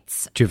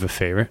lights. Do you have a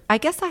favorite? I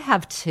guess I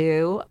have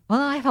two.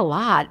 Well, I have a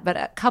lot, but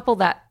a couple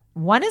that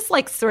one is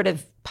like sort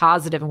of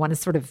positive and one is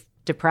sort of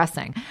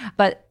depressing.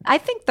 But I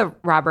think the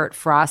Robert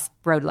Frost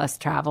Road Less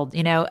Traveled,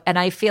 and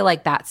I feel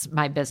like that's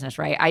my business,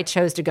 right? I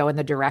chose to go in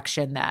the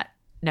direction that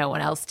no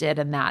one else did,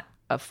 and that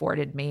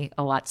afforded me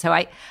a lot. So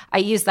I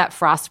use that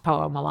Frost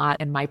poem a lot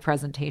in my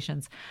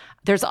presentations.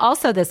 There's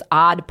also this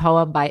odd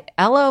poem by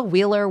Ella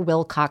Wheeler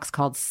Wilcox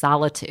called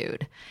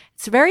Solitude.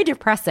 It's very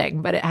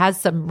depressing, but it has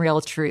some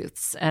real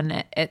truths.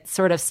 And it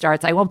sort of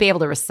starts, I won't be able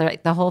to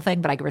recite the whole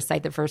thing, but I can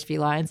recite the first few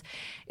lines.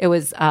 It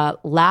was,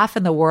 laugh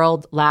and the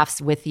world laughs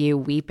with you,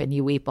 weep and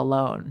you weep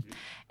alone.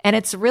 And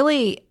it's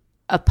really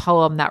a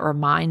poem that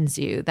reminds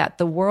you that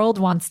the world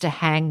wants to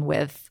hang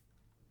with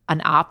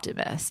an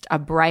optimist, a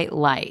bright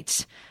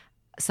light,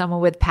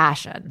 someone with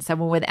passion,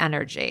 someone with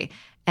energy.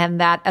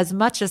 And that as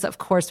much as, of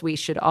course, we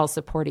should all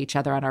support each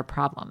other on our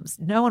problems,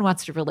 no one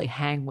wants to really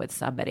hang with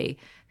somebody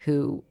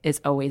who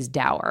is always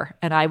dour.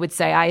 And I would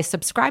say I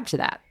subscribe to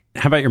that.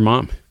 How about your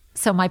mom?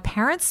 So my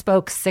parents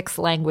spoke 6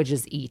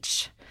 languages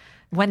each.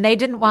 When they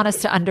didn't want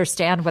us to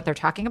understand what they're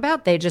talking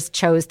about, they just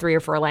chose 3 or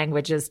 4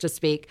 languages to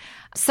speak.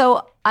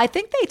 So I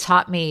think they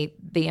taught me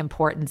the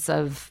importance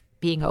of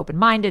being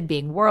open-minded,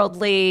 being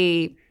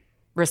worldly,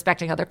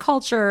 respecting other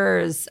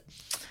cultures.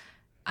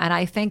 And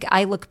I think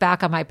I look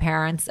back on my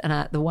parents,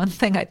 and the one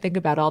thing I think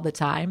about all the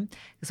time,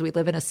 because we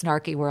live in a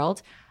snarky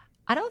world,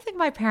 I don't think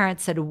my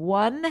parents said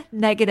one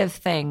negative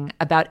thing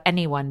about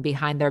anyone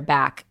behind their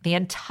back the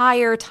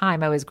entire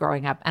time I was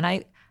growing up. And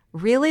I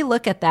really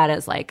look at that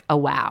as like a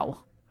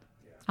wow.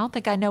 I don't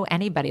think I know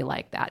anybody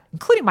like that,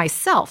 including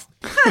myself.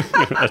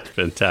 That's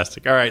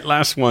fantastic. All right,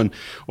 last one.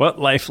 What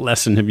life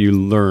lesson have you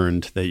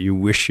learned that you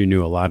wish you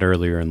knew a lot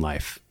earlier in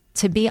life?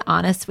 To be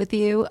honest with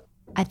you,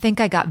 I think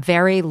I got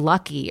very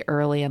lucky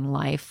early in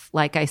life.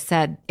 Like I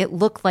said, it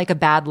looked like a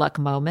bad luck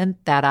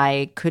moment that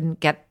I couldn't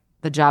get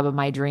the job of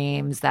my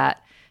dreams,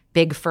 that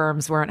big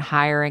firms weren't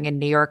hiring in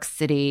New York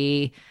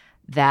City,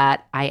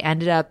 that I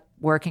ended up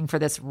working for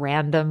this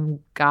random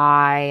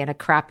guy in a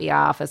crappy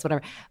office,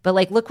 whatever. But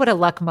like, look what a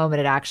luck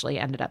moment it actually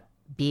ended up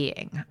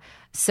being.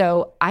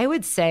 So I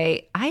would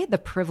say I had the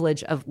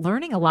privilege of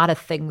learning a lot of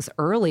things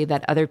early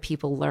that other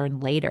people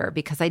learn later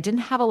because I didn't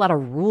have a lot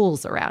of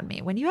rules around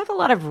me. When you have a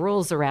lot of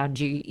rules around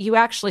you, you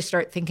actually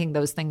start thinking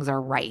those things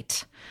are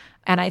right.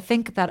 And I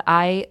think that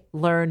I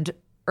learned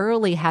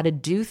early how to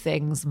do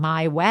things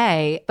my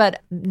way.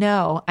 But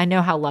no, I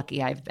know how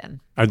lucky I've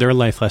been. Are there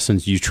life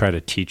lessons you try to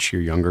teach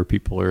your younger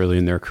people early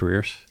in their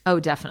careers? Oh,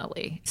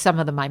 definitely. Some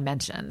of them I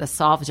mentioned. The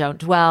solve, don't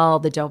dwell,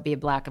 the don't be a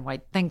black and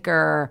white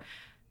thinker,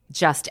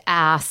 just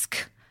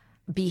ask,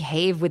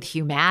 behave with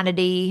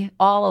humanity,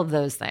 all of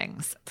those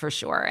things for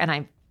sure. And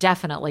I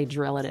definitely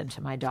drill it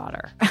into my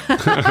daughter.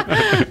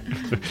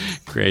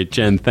 Great.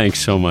 Jen, thanks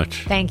so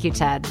much. Thank you,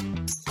 Ted.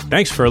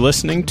 Thanks for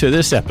listening to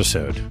this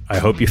episode. I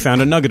hope you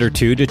found a nugget or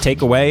two to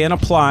take away and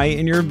apply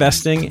in your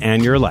investing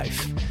and your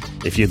life.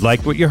 If you'd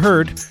like what you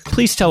heard,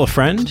 please tell a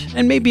friend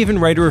and maybe even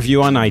write a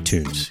review on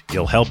iTunes.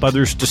 You'll help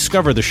others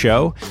discover the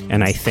show,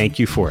 and I thank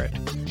you for it.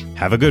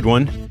 Have a good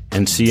one,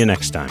 and see you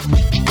next time.